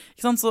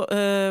 Ikke sant? Så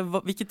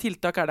hvilke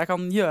tiltak er det jeg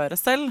kan gjøre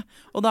selv?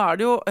 Og da er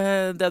det jo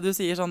det du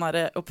sier sånn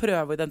her, å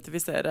prøve å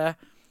identifisere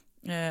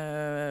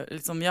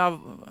liksom, ja,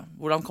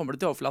 hvordan kommer du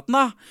til overflaten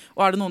da?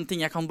 Og er det noen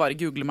ting jeg kan bare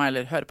google meg,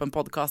 eller høre på en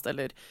podcast,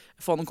 eller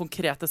få noen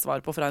konkrete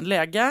svar på fra en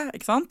lege,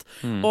 ikke sant?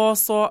 Og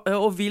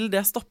vil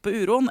det stoppe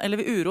uroen, eller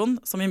vil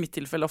uroen, som i mitt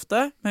tilfelle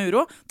ofte med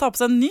uro, ta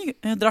på seg en ny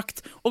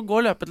drakt og gå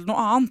og løpe til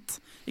noe annet?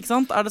 Ikke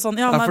sant? Er det sånn?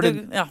 Ja, nei,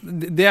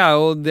 det er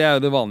jo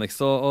det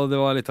vanligste, og det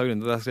var litt av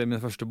grunnen til at jeg skrev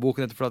min første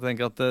bok, for jeg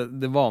tenker at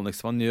det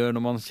vanligste man gjør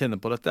når man kjenner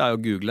på dette, er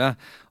å google,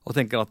 og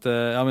tenker at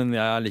ja, men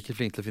jeg er like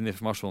flink til å finne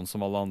informasjon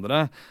som alle andre,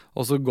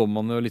 og så går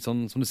man jo litt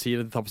sånn, som du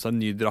sier, det tar på seg en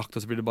ny drakt, og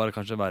så blir det bare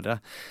kanskje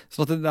verre.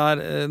 Sånn at det er,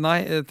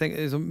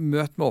 liksom,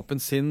 møt med åpent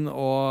sinn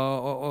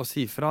og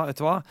si fra, vet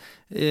du hva?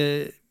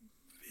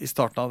 I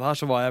starten av det her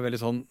så var jeg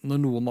veldig sånn,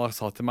 når noen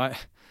sa til meg,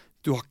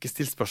 du har ikke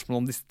stilt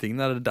spørsmål om disse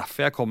tingene, det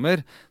derfor jeg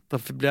kommer. Da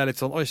blir jeg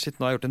litt sånn, oi shit,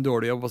 nå har jeg gjort en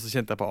dårlig jobb, og så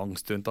kjente jeg på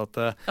angst rundt at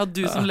du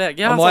som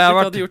lege, nå har jeg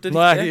ikke gjort det riktig.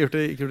 Nå har jeg ikke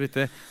gjort det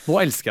riktig. Nå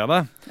elsker jeg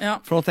det. Ja.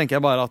 For nå tenker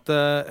jeg bare at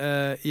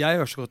jeg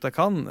gjør så godt jeg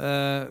kan,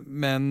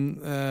 men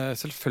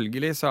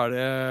selvfølgelig så er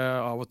det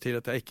av og til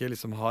at jeg ikke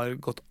liksom har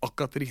gått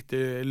akkurat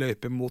riktig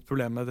løype mot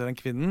problemet til den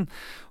kvinnen.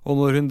 Og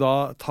når hun da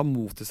tar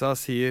mot til seg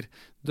og sier,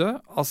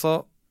 altså,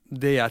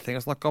 det jeg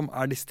trenger å snakke om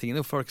disse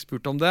tingene, hvorfor har du ikke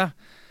spurt om det?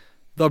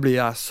 Da blir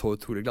jeg så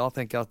utrolig glad.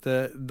 Tenker jeg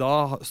at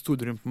da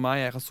stoler hun på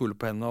meg, jeg kan stole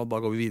på henne, og da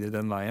går vi videre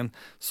den veien.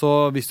 Så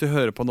hvis du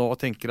hører på nå og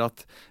tenker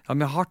at ja,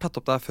 men jeg har tatt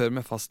opp det her før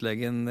med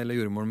fastlegen eller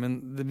jordmoren, men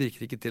det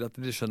virker ikke til at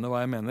de skjønner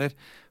hva jeg mener,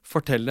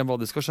 fortell dem hva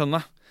de skal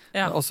skjønne.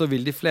 Ja. Og så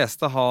vil de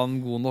fleste ha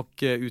en god nok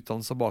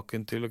utdannelse og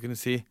bakgrunn til å kunne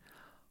si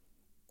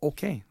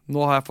ok,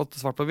 nå har jeg fått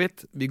svart på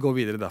hvitt, vi går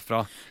videre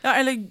derfra. Ja,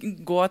 eller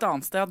gå et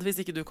annet sted,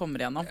 hvis ikke du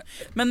kommer igjennom.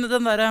 Men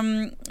den der,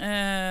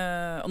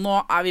 nå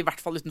vi i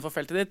hvert fall utenfor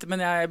feltet ditt, men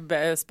jeg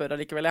spør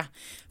allikevel,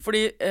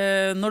 Fordi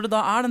når det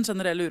da den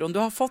generelle uroen, du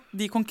har fått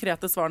de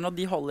konkrete svarene, og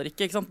de holder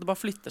ikke sant? Det bare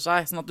flytter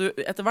seg, sånn at du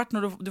etter hvert,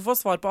 når du får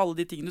svar på alle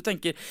de tingene du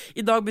tenker,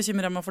 i dag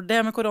bekymrer jeg meg for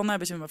det med korona,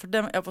 jeg bekymrer meg for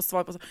det, jeg får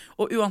svar på,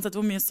 og uansett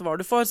hvor mye svar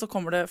du får, så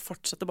kommer det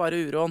fortsette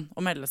bare uroen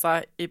å melde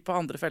seg på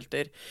andre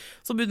felter.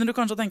 Så begynner du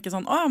kanskje å tenke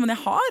sånn, men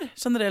jeg har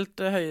generelt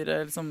høyere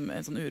liksom,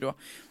 en sånn uro.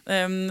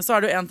 Så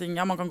det jo en ting,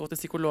 man kan gå til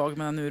psykolog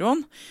med den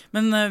uroen,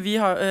 men vi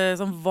har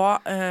sånn,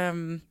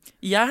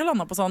 jeg har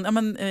landet på sånn,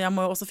 men jeg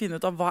må jo også finne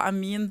ut av hva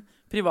min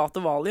private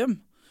valium.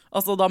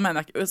 Altså da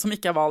mener jeg som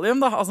ikke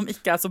valium da, altså, som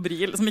ikke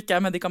Sobril, som ikke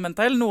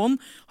medikamentell. Noen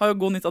har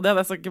jo god nytt av det,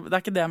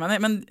 det ikke det jeg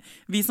mener. Men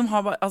vi som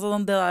har, altså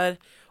det der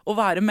å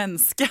være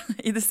menneske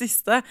i det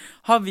siste,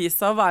 har vist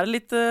seg å være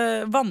litt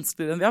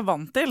vanskeligere enn vi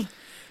vant til.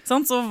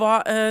 Sånn, så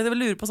jeg vil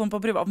lure på sånn på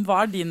privat,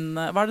 hva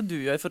det du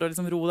gjør for å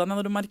liksom roe deg ned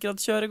når du merker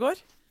at kjøret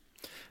går?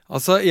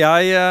 Altså,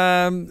 jeg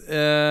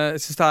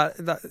synes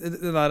det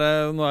der,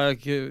 nå jeg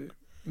ikke,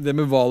 det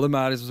med valium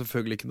liksom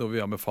selvfølgelig ikke noe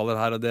vi anbefaler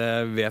her, og det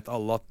vet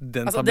alle at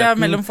den altså, det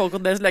mellom folk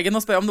og deres lege, nå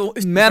spør jeg om noe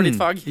utenfor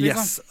ditt fag. Liksom.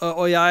 Yes,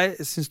 og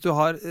jeg synes du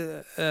har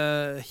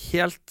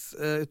helt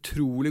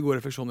utrolig gode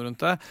refleksjoner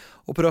rundt det,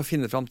 og prøve å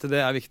finne frem til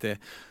det viktig.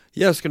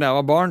 Jeg husker da jeg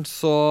var barn,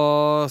 så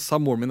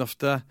sa moren min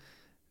ofte,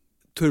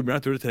 Torbjørn,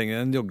 jeg tror du trenger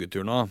en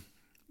joggetur nå.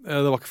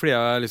 Det var ikke fordi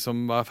jeg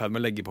liksom var i ferd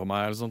med å legge på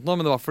meg, eller sånt,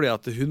 men det var fordi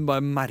at hun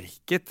bare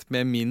merket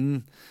med min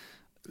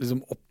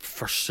liksom,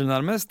 oppførsel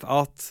nærmest,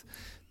 at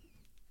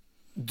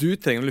du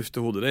trenger å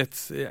lufte hodet ditt.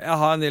 Jeg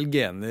har en del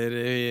gener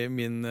i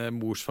min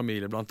mors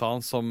familie, blant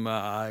annet, som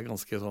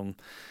ganske sånn,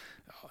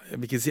 jeg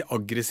vil ikke si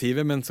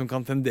aggressive, men som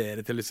kan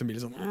tendere til liksom,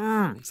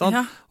 sant?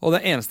 Ja. Og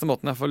den eneste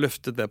måten jeg får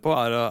løftet det på,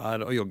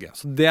 er å jogge.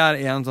 Så det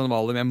en sånn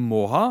valium jeg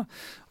må ha.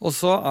 Og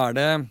så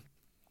det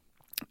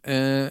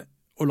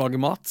å lage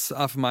mat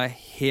for meg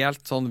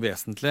helt sånn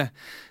vesentlig.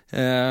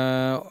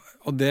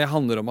 Og det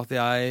handler om at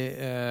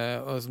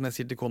som jeg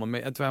sier til kona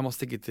mi, jeg tror jeg må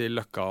stikke til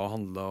Løkka og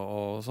handle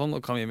og sånn,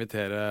 og kan vi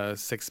invitere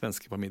 6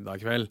 mennesker på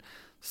middag i kveld.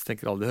 Så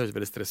tenker alle, det høres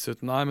veldig stress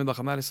ut. Nei, men da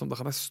kan jeg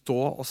stå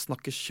og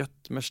snakke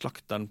kjøtt med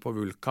slakteren på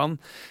Vulkan.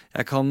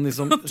 Jeg kan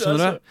liksom,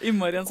 skjønner du?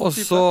 Og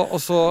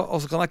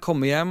så kan jeg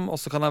komme hjem, og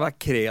så kan jeg være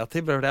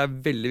kreativ, for det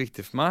veldig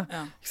viktig for meg.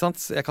 Ja. Ikke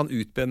sant? Jeg kan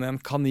utbende en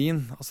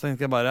kanin. Og så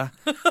tenker jeg bare,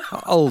 jeg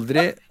har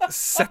aldri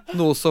sett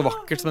noe så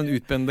vakkert som den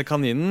utbendende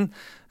kaninen.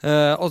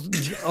 Og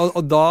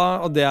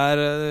det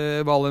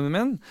valiumen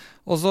min.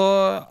 Og så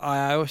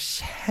jeg jo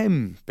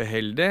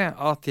kjempeheldig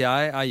at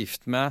jeg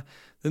gift med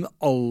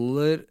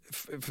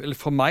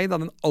for meg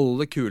den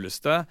aller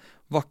kuleste,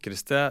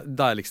 vakreste,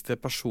 deiligste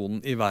personen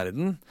i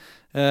verden,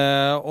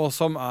 og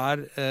som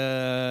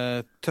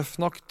tøff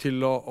nok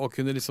til å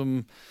kunne liksom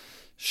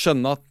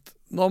skjønne at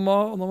nå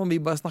må vi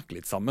bare snakke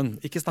litt sammen.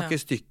 Ikke snakke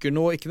i stykker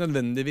nå, ikke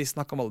nødvendigvis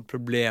snakke om alle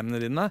problemene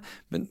dine,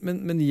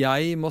 men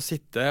jeg må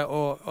sitte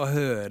og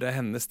høre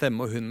hennes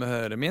stemme, og hun må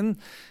høre min.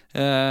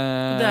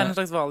 Det en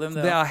slags valium,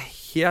 det. Det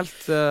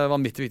helt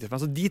vanvittig viktig for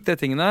meg. Så de 3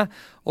 tingene,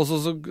 og så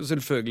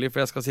selvfølgelig,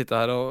 for jeg skal sitte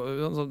her,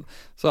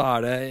 så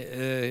det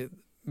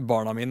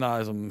barna mine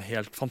liksom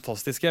helt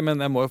fantastiske,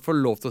 men jeg må jo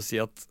få lov til å si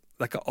at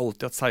det ikke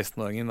alltid at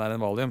 16-åringen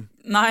en valium.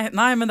 Nei,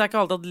 men det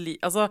ikke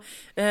alltid at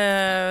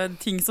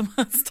ting som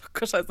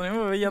stakkars 16-åringen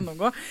må vi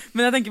gjennomgå.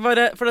 Men jeg tenker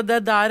bare, for det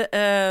der,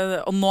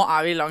 og nå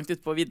vi langt ute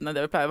på viddene,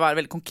 det vi pleier å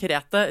være veldig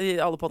konkrete i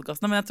alle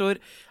podcastene, men jeg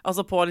tror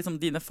altså på liksom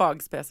dine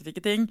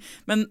fagspesifikke ting.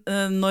 Men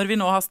når vi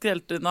nå har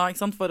skrelt unna,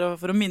 ikke sant, for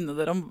å minne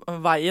dere om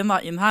veien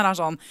da, inn her,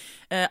 sånn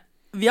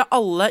vi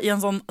alle i en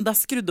sånn, det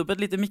skrudd opp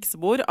et lite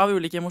miksebord av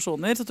ulike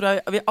emosjoner, så tror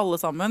jeg vi alle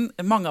sammen,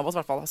 mange av oss i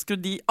hvert fall, har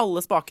skrudd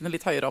alle spakene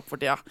litt høyere opp for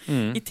tida.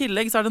 I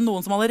tillegg så det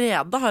noen som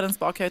allerede har en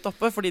spak høyt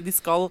oppe, fordi de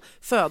skal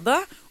føde,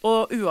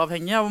 og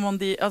uavhengig av om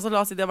altså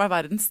la oss si de har vært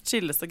verdens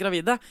chilleste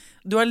gravide,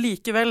 du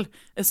likevel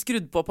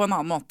skrudd på en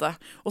annen måte.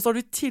 Og så har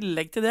du i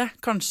tillegg til det,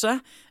 kanskje,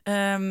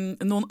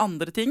 noen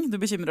andre ting du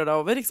bekymrer deg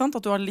over, ikke sant?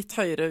 At du har litt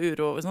høyere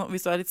uro,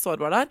 hvis du litt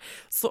sårbar der,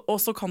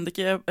 og så kan det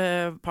ikke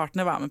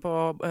partner være med på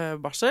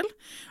barsel,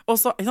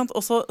 og så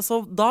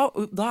da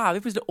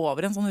vi plutselig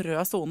over en sånn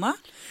rød zone.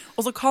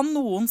 Og så kan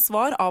noen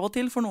svar av og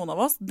til for noen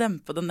av oss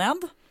dempe det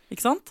ned.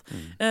 ikke sant?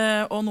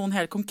 Og noen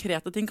helt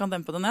konkrete ting kan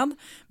dempe det ned.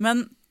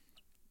 Men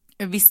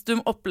hvis du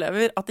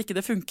opplever at ikke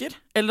det funker,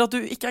 eller at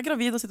du ikke er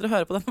gravid og sitter og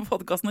hører på denne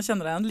podcasten og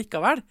kjenner deg igjen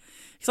likevel,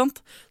 ikke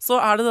sant? Så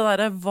det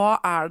der, hva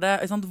det,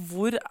 ikke sant?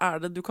 Hvor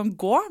det du kan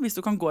gå? Hvis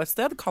du kan gå et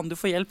sted, kan du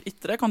få hjelp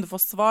ytre, kan du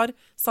få svar,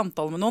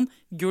 samtale med noen,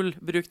 gull,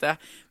 bruk det.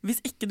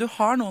 Hvis ikke du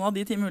har noen av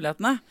de 10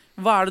 mulighetene,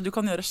 hva det du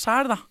kan gjøre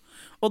selv da?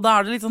 Og da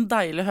det litt sånn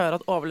deilig å høre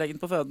at overlegen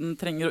på føden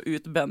trenger å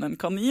utbenne en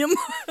kanin.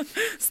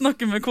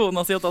 Snakke med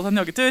kona si og ta seg en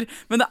joggetur.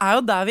 Men det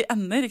jo der vi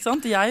ender, ikke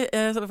sant? Jeg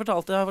har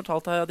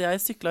fortalt her at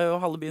jeg syklet jo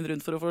halve byen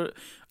rundt for å få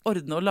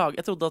ordne og lage.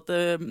 Jeg trodde at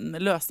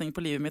løsningen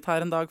på livet mitt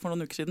her en dag for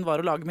noen uker siden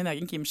var å lage min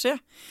egen kimchi.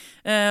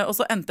 Og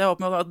så endte jeg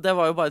opp med at det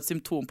var jo bare et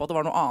symptom på at det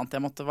var noe annet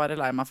jeg måtte være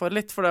lei meg for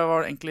litt. For det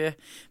var egentlig...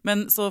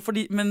 Men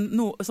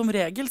som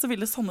regel så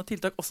ville sånne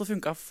tiltak også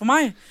funka for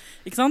meg.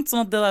 Ikke sant?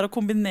 Sånn at det der å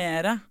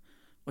kombinere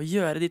og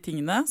gjøre de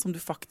tingene som du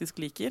faktisk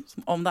liker,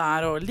 som om det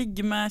å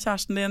ligge med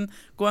kjæresten din,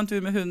 gå en tur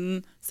med hunden,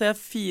 se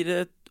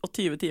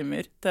 24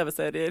 timer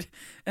TV-serier,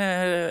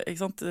 ikke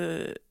sant?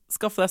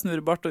 Skaffe deg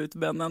snurrebart og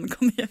utbene en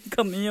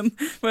kanin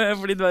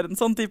fordi du en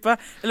sånn type,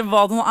 eller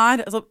hva det nå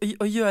altså,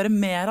 å gjøre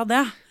mer av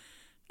det.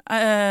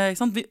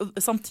 Ikke sant?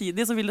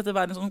 Samtidig så vil dette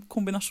være en sånn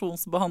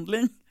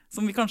kombinasjonsbehandling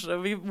som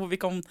hvor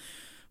vi kan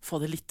få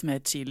det litt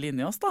mer chill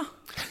inni oss da.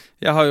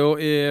 Jeg har jo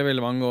i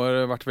veldig mange år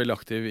vært veldig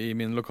aktiv i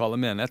min lokale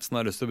menighet, så nå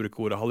har jeg lyst til å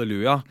bruke ordet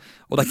halleluja.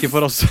 Og det ikke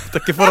for oss,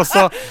 det ikke for oss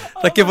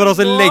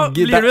å legge... Nå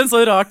blir du en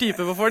så rar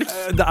type for folk.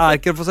 Det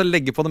ikke for oss å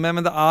legge på det med,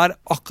 men det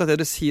akkurat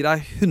det du sier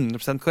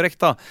 100% korrekt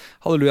da.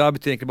 Halleluja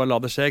betyr egentlig bare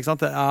la det skje, ikke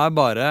sant? Det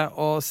bare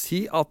å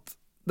si at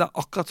det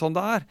akkurat sånn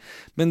det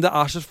Men det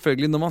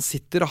selvfølgelig når man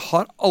sitter og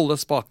har alle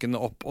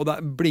spakene opp, og det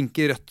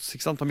blinker rødt,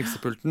 ikke sant, på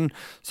miksepulten,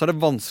 så det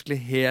vanskelig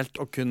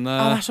helt å kunne...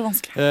 Ja, det så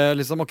vanskelig.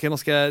 Liksom, ok, nå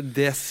skal jeg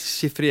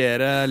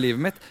deschiffrere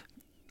livet mitt.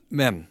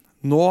 Men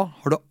nå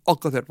har du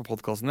akkurat hørt på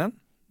podcasten din,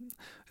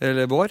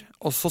 eller vår,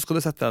 og så skal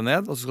du sette deg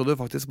ned, og så skal du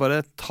faktisk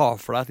bare ta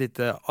for deg et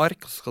lite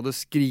ark, og så skal du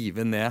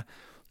skrive ned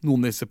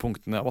noen av disse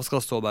punktene. Hva skal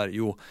det stå der?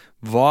 Jo,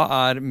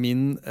 hva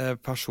min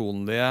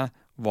personlige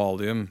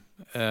valium?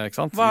 Ikke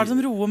sant? Hva det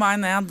som roer meg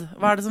ned?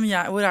 Hva det som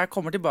hvor jeg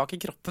kommer tilbake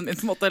i kroppen min,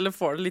 på en måte, eller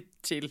får det litt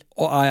chill?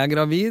 Og jeg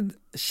gravid,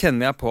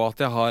 kjenner jeg på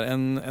at jeg har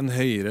en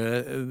høyere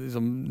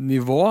liksom,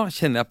 nivå?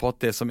 Kjenner jeg på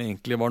at det som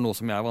egentlig var noe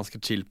som jeg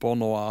ganske chill på,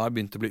 nå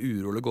begynt å bli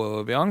urolig, gå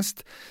over i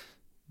angst?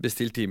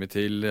 Bestill time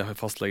til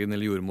fastlegen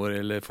eller jordmor,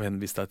 eller få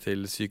henvist deg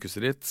til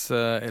sykehuset ditt,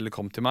 eller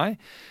kom til meg.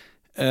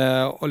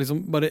 Og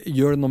liksom bare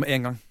gjør det nå med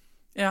en gang.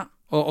 Ja.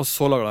 Og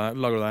så lager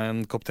du deg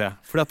en kopp te.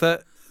 Fordi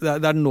at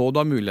det nå du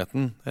har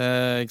muligheten,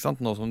 ikke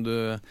sant? Nå som du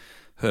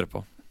hører på.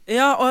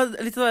 Ja, og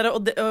litt det der,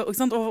 ikke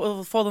sant?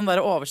 Og få den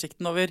der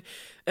oversikten over,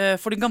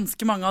 fordi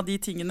ganske mange av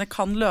de tingene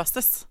kan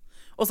løses.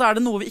 Og så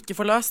det noe vi ikke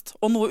får løst,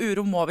 og noe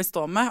uro må vi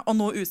stå med, og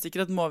noe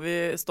usikkerhet må vi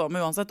stå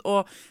med uansett.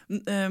 Og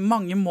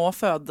mange må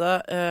føde,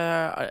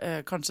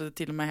 kanskje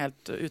til og med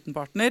helt uten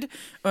partner,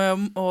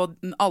 og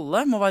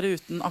alle må være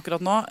uten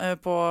akkurat nå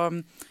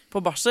på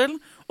barsel,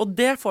 og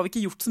det får vi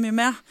ikke gjort så mye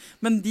med.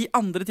 Men de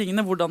andre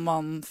tingene, hvordan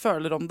man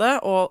føler om det,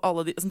 og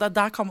alle de,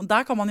 der kan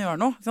man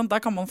gjøre noe. Ikke sant?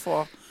 Der kan man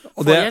få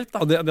hjelp.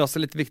 Da. Og det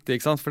også litt viktig,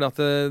 ikke sant? Fordi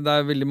at det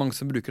veldig mange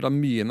som bruker da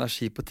mye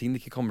energi på ting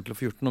de ikke kommer til å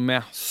få gjort noe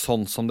med,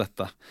 sånn som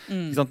dette.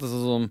 Ikke sant? Det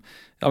sånn,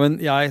 ja, men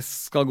jeg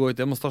skal gå i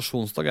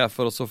demonstrasjonsdag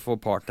for å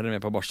få partnere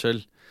med på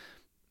barsel.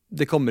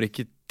 Det kommer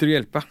ikke til å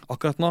hjelpe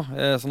akkurat nå.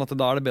 Sånn at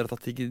da det bedre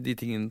at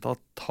ta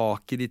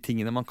tak i de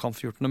tingene man kan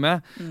få gjort noe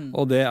med.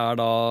 Og det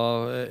da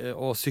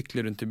å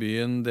sykle rundt i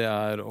byen, det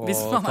å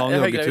ta en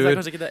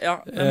joggetur. Ja,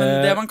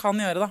 men det man kan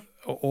gjøre da.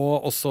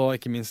 Og også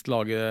ikke minst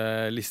lage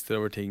lister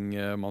over ting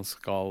man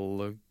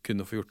skal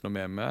kunne få gjort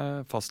noe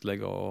med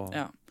fastlege og...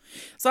 Ja.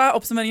 Så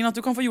oppsummeringen at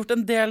du kan få gjort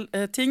en del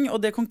ting,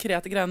 og det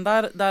konkrete greiene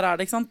der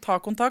det, ikke sant? Ta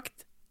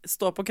kontakt,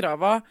 stå på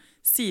krava,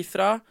 si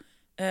fra,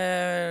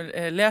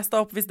 les deg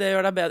opp hvis det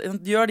gjør deg bedre.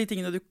 Gjør de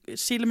tingene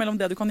skiller mellom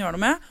det du kan gjøre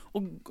noe med,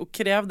 og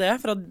krev det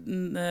fra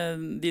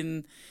din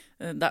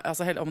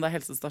altså, om det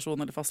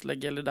helsestasjon eller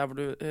fastlege eller der hvor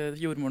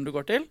jordmoren du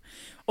går til.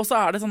 Og så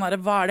det sånn her,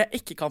 hva det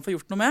jeg ikke kan få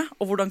gjort noe med,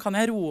 og hvordan kan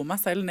jeg roe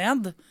meg selv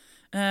ned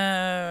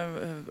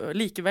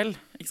likevel,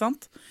 ikke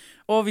sant?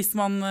 Og hvis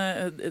man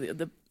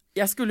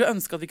jeg skulle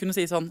ønske at vi kunne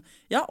si sånn,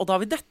 ja, og da har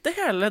vi dette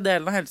hele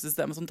delen av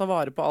helsesystemet som tar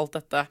vare på alt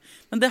dette.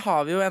 Men det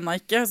har vi jo ennå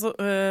ikke. Så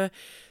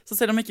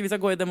selv om ikke vi skal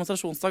gå i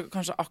demonstrasjonsdag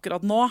kanskje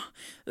akkurat nå,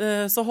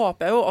 så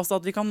håper jeg jo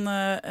også at vi kan,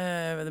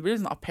 det blir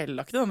litt sånn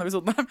appellaktig denne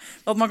episoden,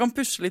 at man kan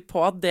pushe litt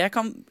på at det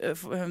kan,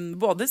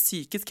 både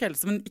psykisk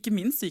helse, men ikke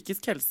minst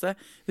psykisk helse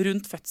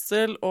rundt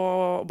fødsel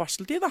og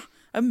barseltid da,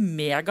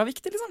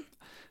 megaviktig liksom.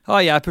 Ja,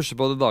 jeg pusher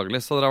på det daglig,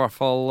 så det i hvert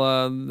fall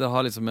det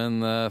har liksom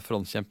en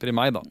frontkjemper i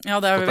meg da.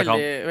 Ja, det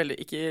veldig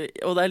ikke,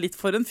 og det litt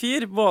for en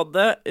fyr,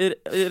 både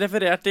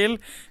referert til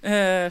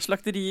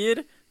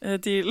slakterier,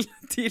 til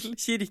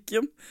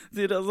kirken.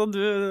 Altså,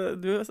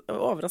 du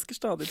overrasker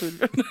stadig,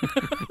 Torbjørn.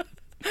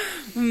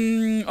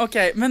 Ok,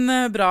 men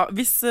bra.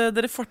 Hvis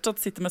dere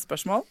fortsatt sitter med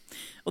spørsmål,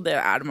 og det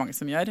er det mange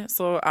som gjør,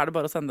 så er det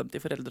bare å sende dem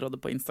til Foreldrerådet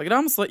på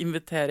Instagram. Så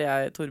inviterer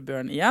jeg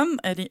Torbjørn igjen.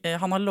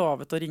 Han har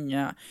lovet å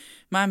ringe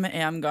meg med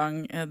en gang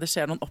det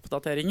skjer noen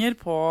oppdateringer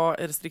på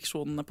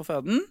restriksjonene på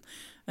føden.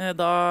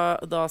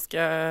 Da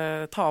skal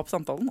jeg ta opp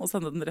samtalen og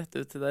sende den rett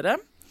ut til dere.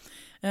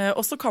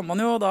 Og så kan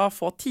man jo da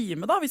få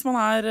time da, hvis man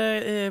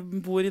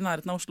bor i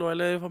nærheten av Oslo,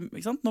 eller,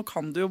 ikke sant? Nå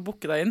kan du jo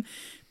booke deg inn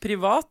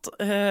privat.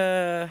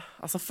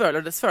 Altså,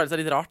 føles det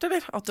litt rart,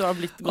 eller? At du har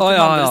gått til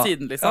den andre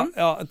siden, liksom?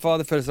 Ja,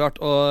 det føles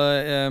rart.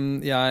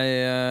 Og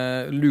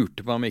jeg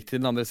lurte på om jeg gikk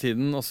til den andre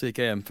siden, og så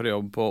gikk jeg hjem fra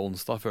jobb på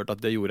onsdag, følte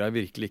at det gjorde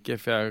jeg virkelig ikke,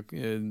 for jeg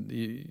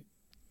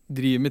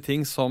driver med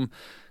ting som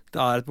det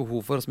er et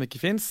behov for, og som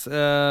ikke finnes.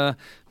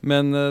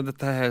 Men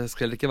dette her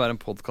skal heller ikke være en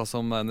podcast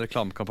om en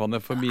reklamekampanje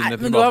for mine private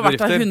bedrifter. Men du har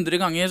vært her 100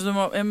 ganger,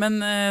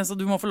 så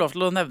du må få lov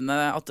til å nevne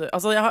at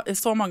altså, jeg har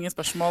så mange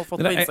spørsmål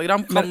fått på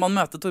Instagram. Kan man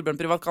møte Torbjørn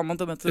privat? Kan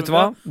man møte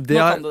Torbjørn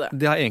privat?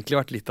 Det har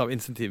egentlig vært litt av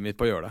insentivet mitt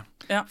på å gjøre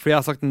det. Ja. For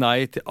jeg har sagt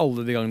nei til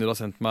alle de gangene du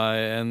har sendt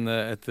meg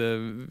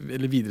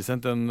eller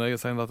videresendt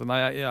at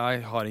nei,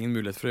 jeg har ingen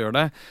mulighet for å gjøre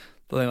det.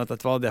 Da tenker jeg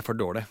at det er for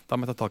dårlig. Da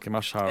må jeg ta tak i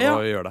meg selv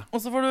og gjøre det. Og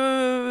så får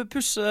du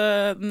pushe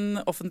den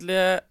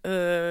offentlige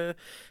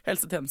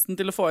helsetjenesten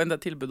til å få inn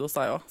det tilbudet hos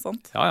deg også,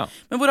 sant? Ja.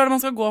 Men hvor er det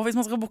man skal gå hvis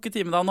man skal booke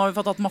time da? Nå har vi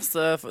fått tatt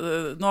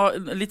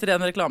litt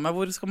ren reklame.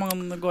 Hvor skal man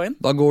gå inn?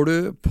 Da går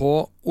du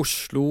på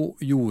Oslo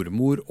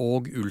Jordmor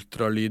og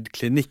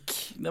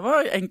Ultralydklinikk. Det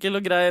var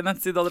enkel og grei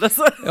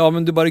nettsideadresse. Ja,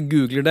 men du bare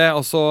googler det,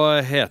 og så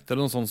heter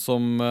det noe sånt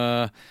som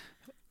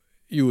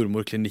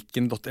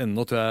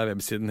jordmorklinikken.no, tror jeg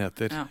websiden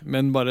heter. Ja.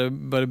 Men bare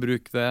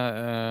bruk det,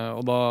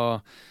 og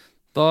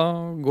da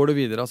går du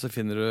videre, så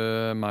finner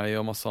du meg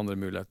og masse andre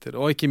muligheter.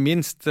 Og ikke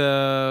minst,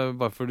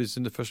 bare fordi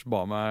du først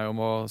ba meg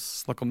om å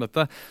snakke om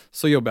dette,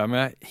 så jobber jeg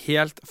med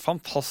helt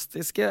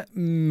fantastiske,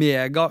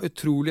 mega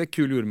utrolige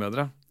kule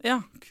jordmødre.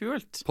 Ja,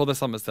 kult. På det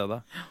samme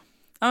stedet. Ja,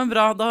 men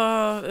bra,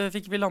 da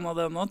fikk vi landet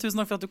det nå. Tusen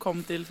takk for at du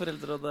kom til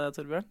Foreldrerådet,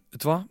 Torbjørn.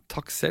 Vet du hva?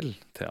 Takk selv,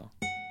 Thea.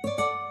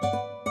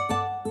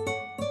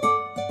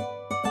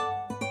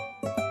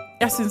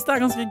 Jeg synes det er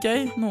ganske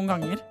gøy noen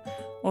ganger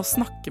å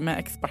snakke med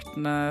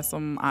ekspertene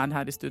som er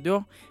her i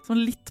studio,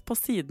 sånn litt på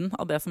siden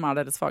av det som er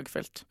deres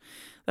fagfelt.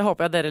 Det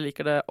håper jeg dere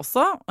liker det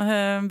også.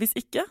 Hvis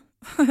ikke,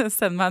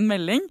 send meg en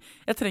melding.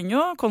 Jeg trenger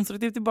jo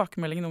konstruktiv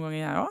tilbakemelding noen ganger,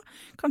 jeg også.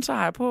 Kanskje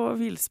er jeg på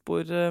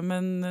vilspor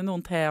med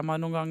noen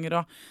temaer noen ganger,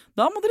 og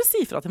da må dere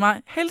si fra til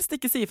meg. Helst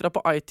ikke si fra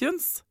på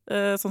iTunes,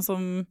 sånn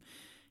som...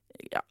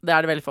 Ja, det er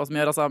det veldig få som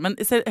gjør, altså. Men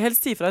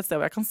helst si fra et sted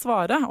hvor jeg kan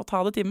svare og ta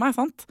det til meg,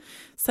 sant?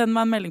 Send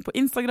meg en melding på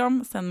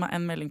Instagram, send meg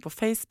en melding på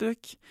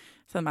Facebook,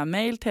 send meg en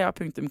mail,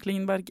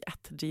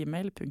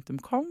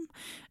 thea.klingberg@gmail.com.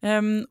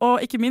 Og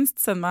ikke minst,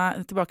 send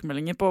meg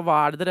tilbakemeldinger på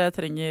hva er det dere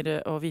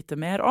trenger å vite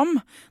mer om.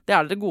 Det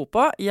er dere gode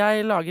på.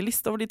 Jeg lager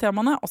liste over de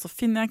temaene, og så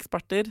finner jeg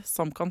eksperter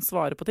som kan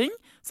svare på ting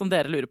som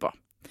dere lurer på.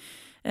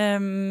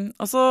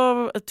 Og så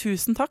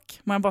tusen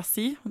takk, må jeg bare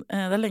si.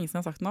 Det er lenge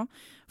siden jeg har sagt det nå,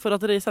 for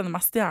at dere sender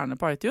meg stjerner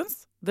på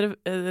iTunes.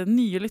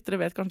 Nye lyttere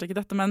vet kanskje ikke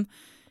dette, men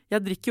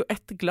jeg drikker jo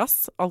 1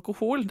 glass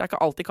alkohol, det er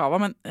ikke alltid kava,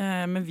 men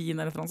med vin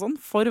eller noe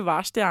sånt, for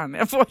hver stjerne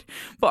jeg får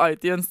på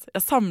iTunes.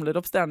 Jeg samler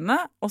opp stjernene,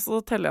 og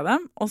så teller jeg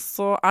dem, og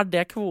så er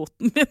det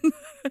kvoten min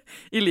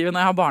i livet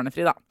når jeg har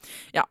barnefri da.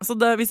 Ja, så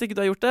hvis ikke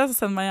du har gjort det, så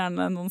send meg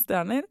gjerne noen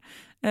stjerner.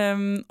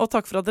 Og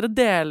takk for at dere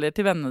deler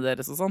til vennene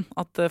deres og sånn,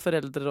 at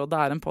Foreldrerådet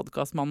er en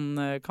podcast man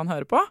kan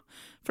høre på,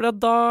 for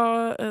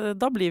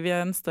da blir vi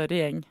en større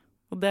gjeng,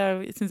 og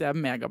det synes jeg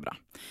er mega bra.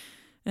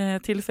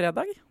 Til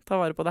fredag, ta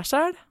vare på deg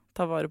selv,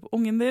 ta vare på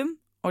ungen din,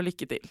 og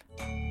lykke til.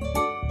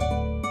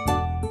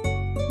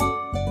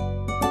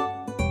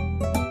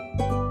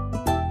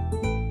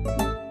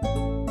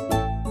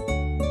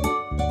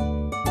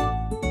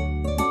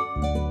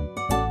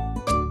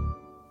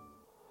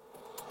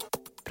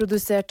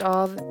 Produsert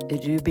av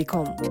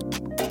Rubicon.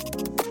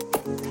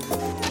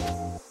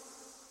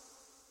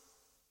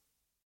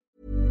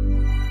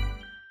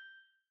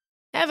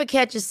 Ever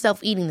catch yourself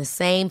eating the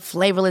same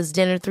flavorless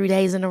dinner 3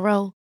 days in a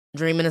row?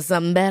 Dreaming of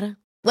something better?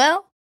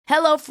 Well,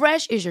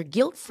 HelloFresh is your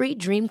guilt-free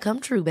dream come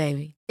true,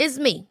 baby. It's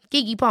me,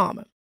 Keke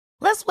Palmer.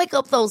 Let's wake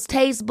up those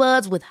taste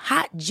buds with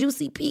hot,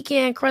 juicy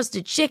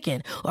pecan-crusted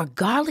chicken or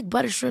garlic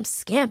butter shrimp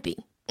scampi.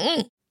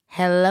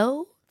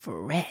 Hello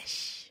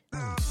Fresh.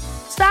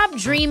 Stop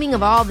dreaming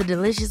of all the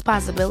delicious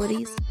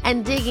possibilities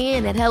and dig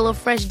in at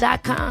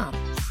HelloFresh.com.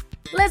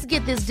 Let's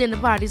get this dinner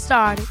party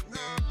started.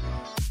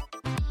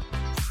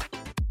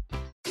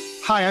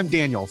 Hi, I'm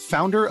Daniel,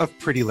 founder of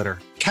Pretty Litter.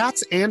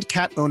 Cats and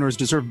cat owners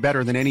deserve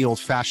better than any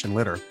old-fashioned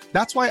litter.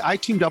 That's why I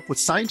teamed up with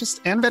scientists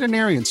and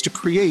veterinarians to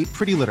create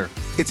Pretty Litter.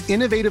 Its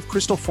innovative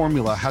crystal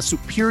formula has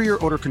superior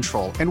odor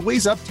control and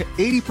weighs up to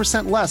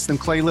 80% less than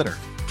clay litter.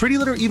 Pretty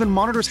Litter even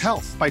monitors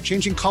health by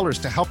changing colors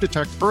to help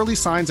detect early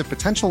signs of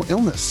potential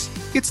illness.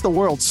 It's the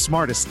world's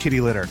smartest kitty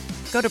litter.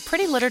 Go to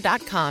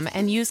prettylitter.com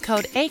and use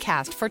code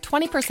ACAST for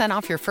 20%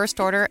 off your first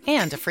order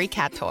and a free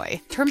cat toy.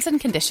 Terms and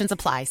conditions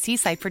apply. See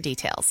site for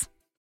details.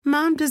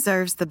 Mom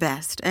deserves the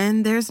best,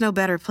 and there's no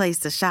better place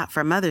to shop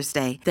for Mother's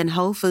Day than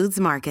Whole Foods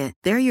Market.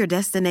 They're your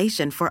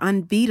destination for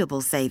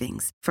unbeatable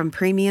savings, from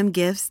premium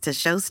gifts to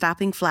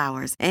show-stopping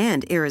flowers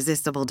and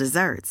irresistible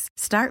desserts.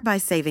 Start by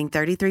saving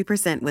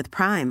 33% with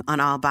Prime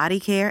on all body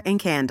care and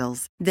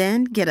candles.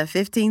 Then get a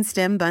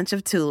 15-stem bunch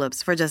of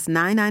tulips for just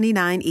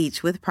 $9.99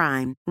 each with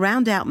Prime.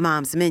 Round out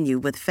Mom's menu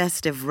with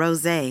festive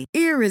rosé,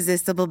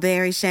 irresistible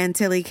berry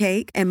chantilly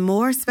cake, and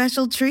more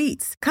special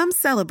treats. Come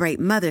celebrate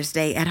Mother's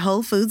Day at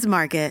Whole Foods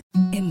Market.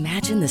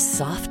 Imagine the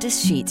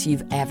softest sheets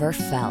you've ever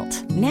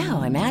felt.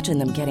 Now imagine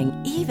them getting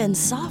even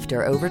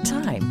softer over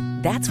time.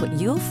 That's what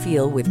you'll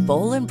feel with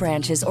Boll &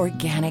 Branch's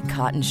organic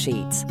cotton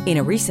sheets. In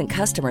a recent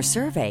customer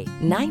survey,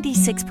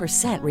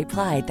 96%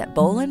 replied that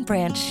Boll &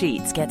 Branch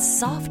sheets get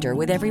softer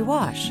with every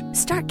wash.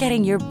 Start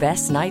getting your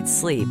best night's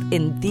sleep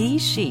in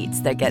these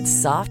sheets that get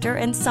softer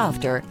and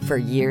softer for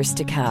years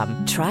to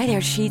come. Try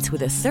their sheets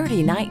with a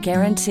 30-night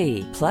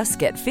guarantee. Plus,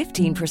 get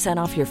 15%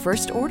 off your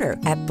first order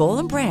at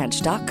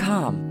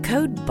bollandbranch.com.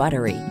 Code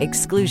BUTTERY.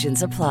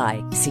 Exclusions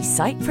apply. See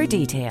site for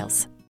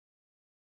details.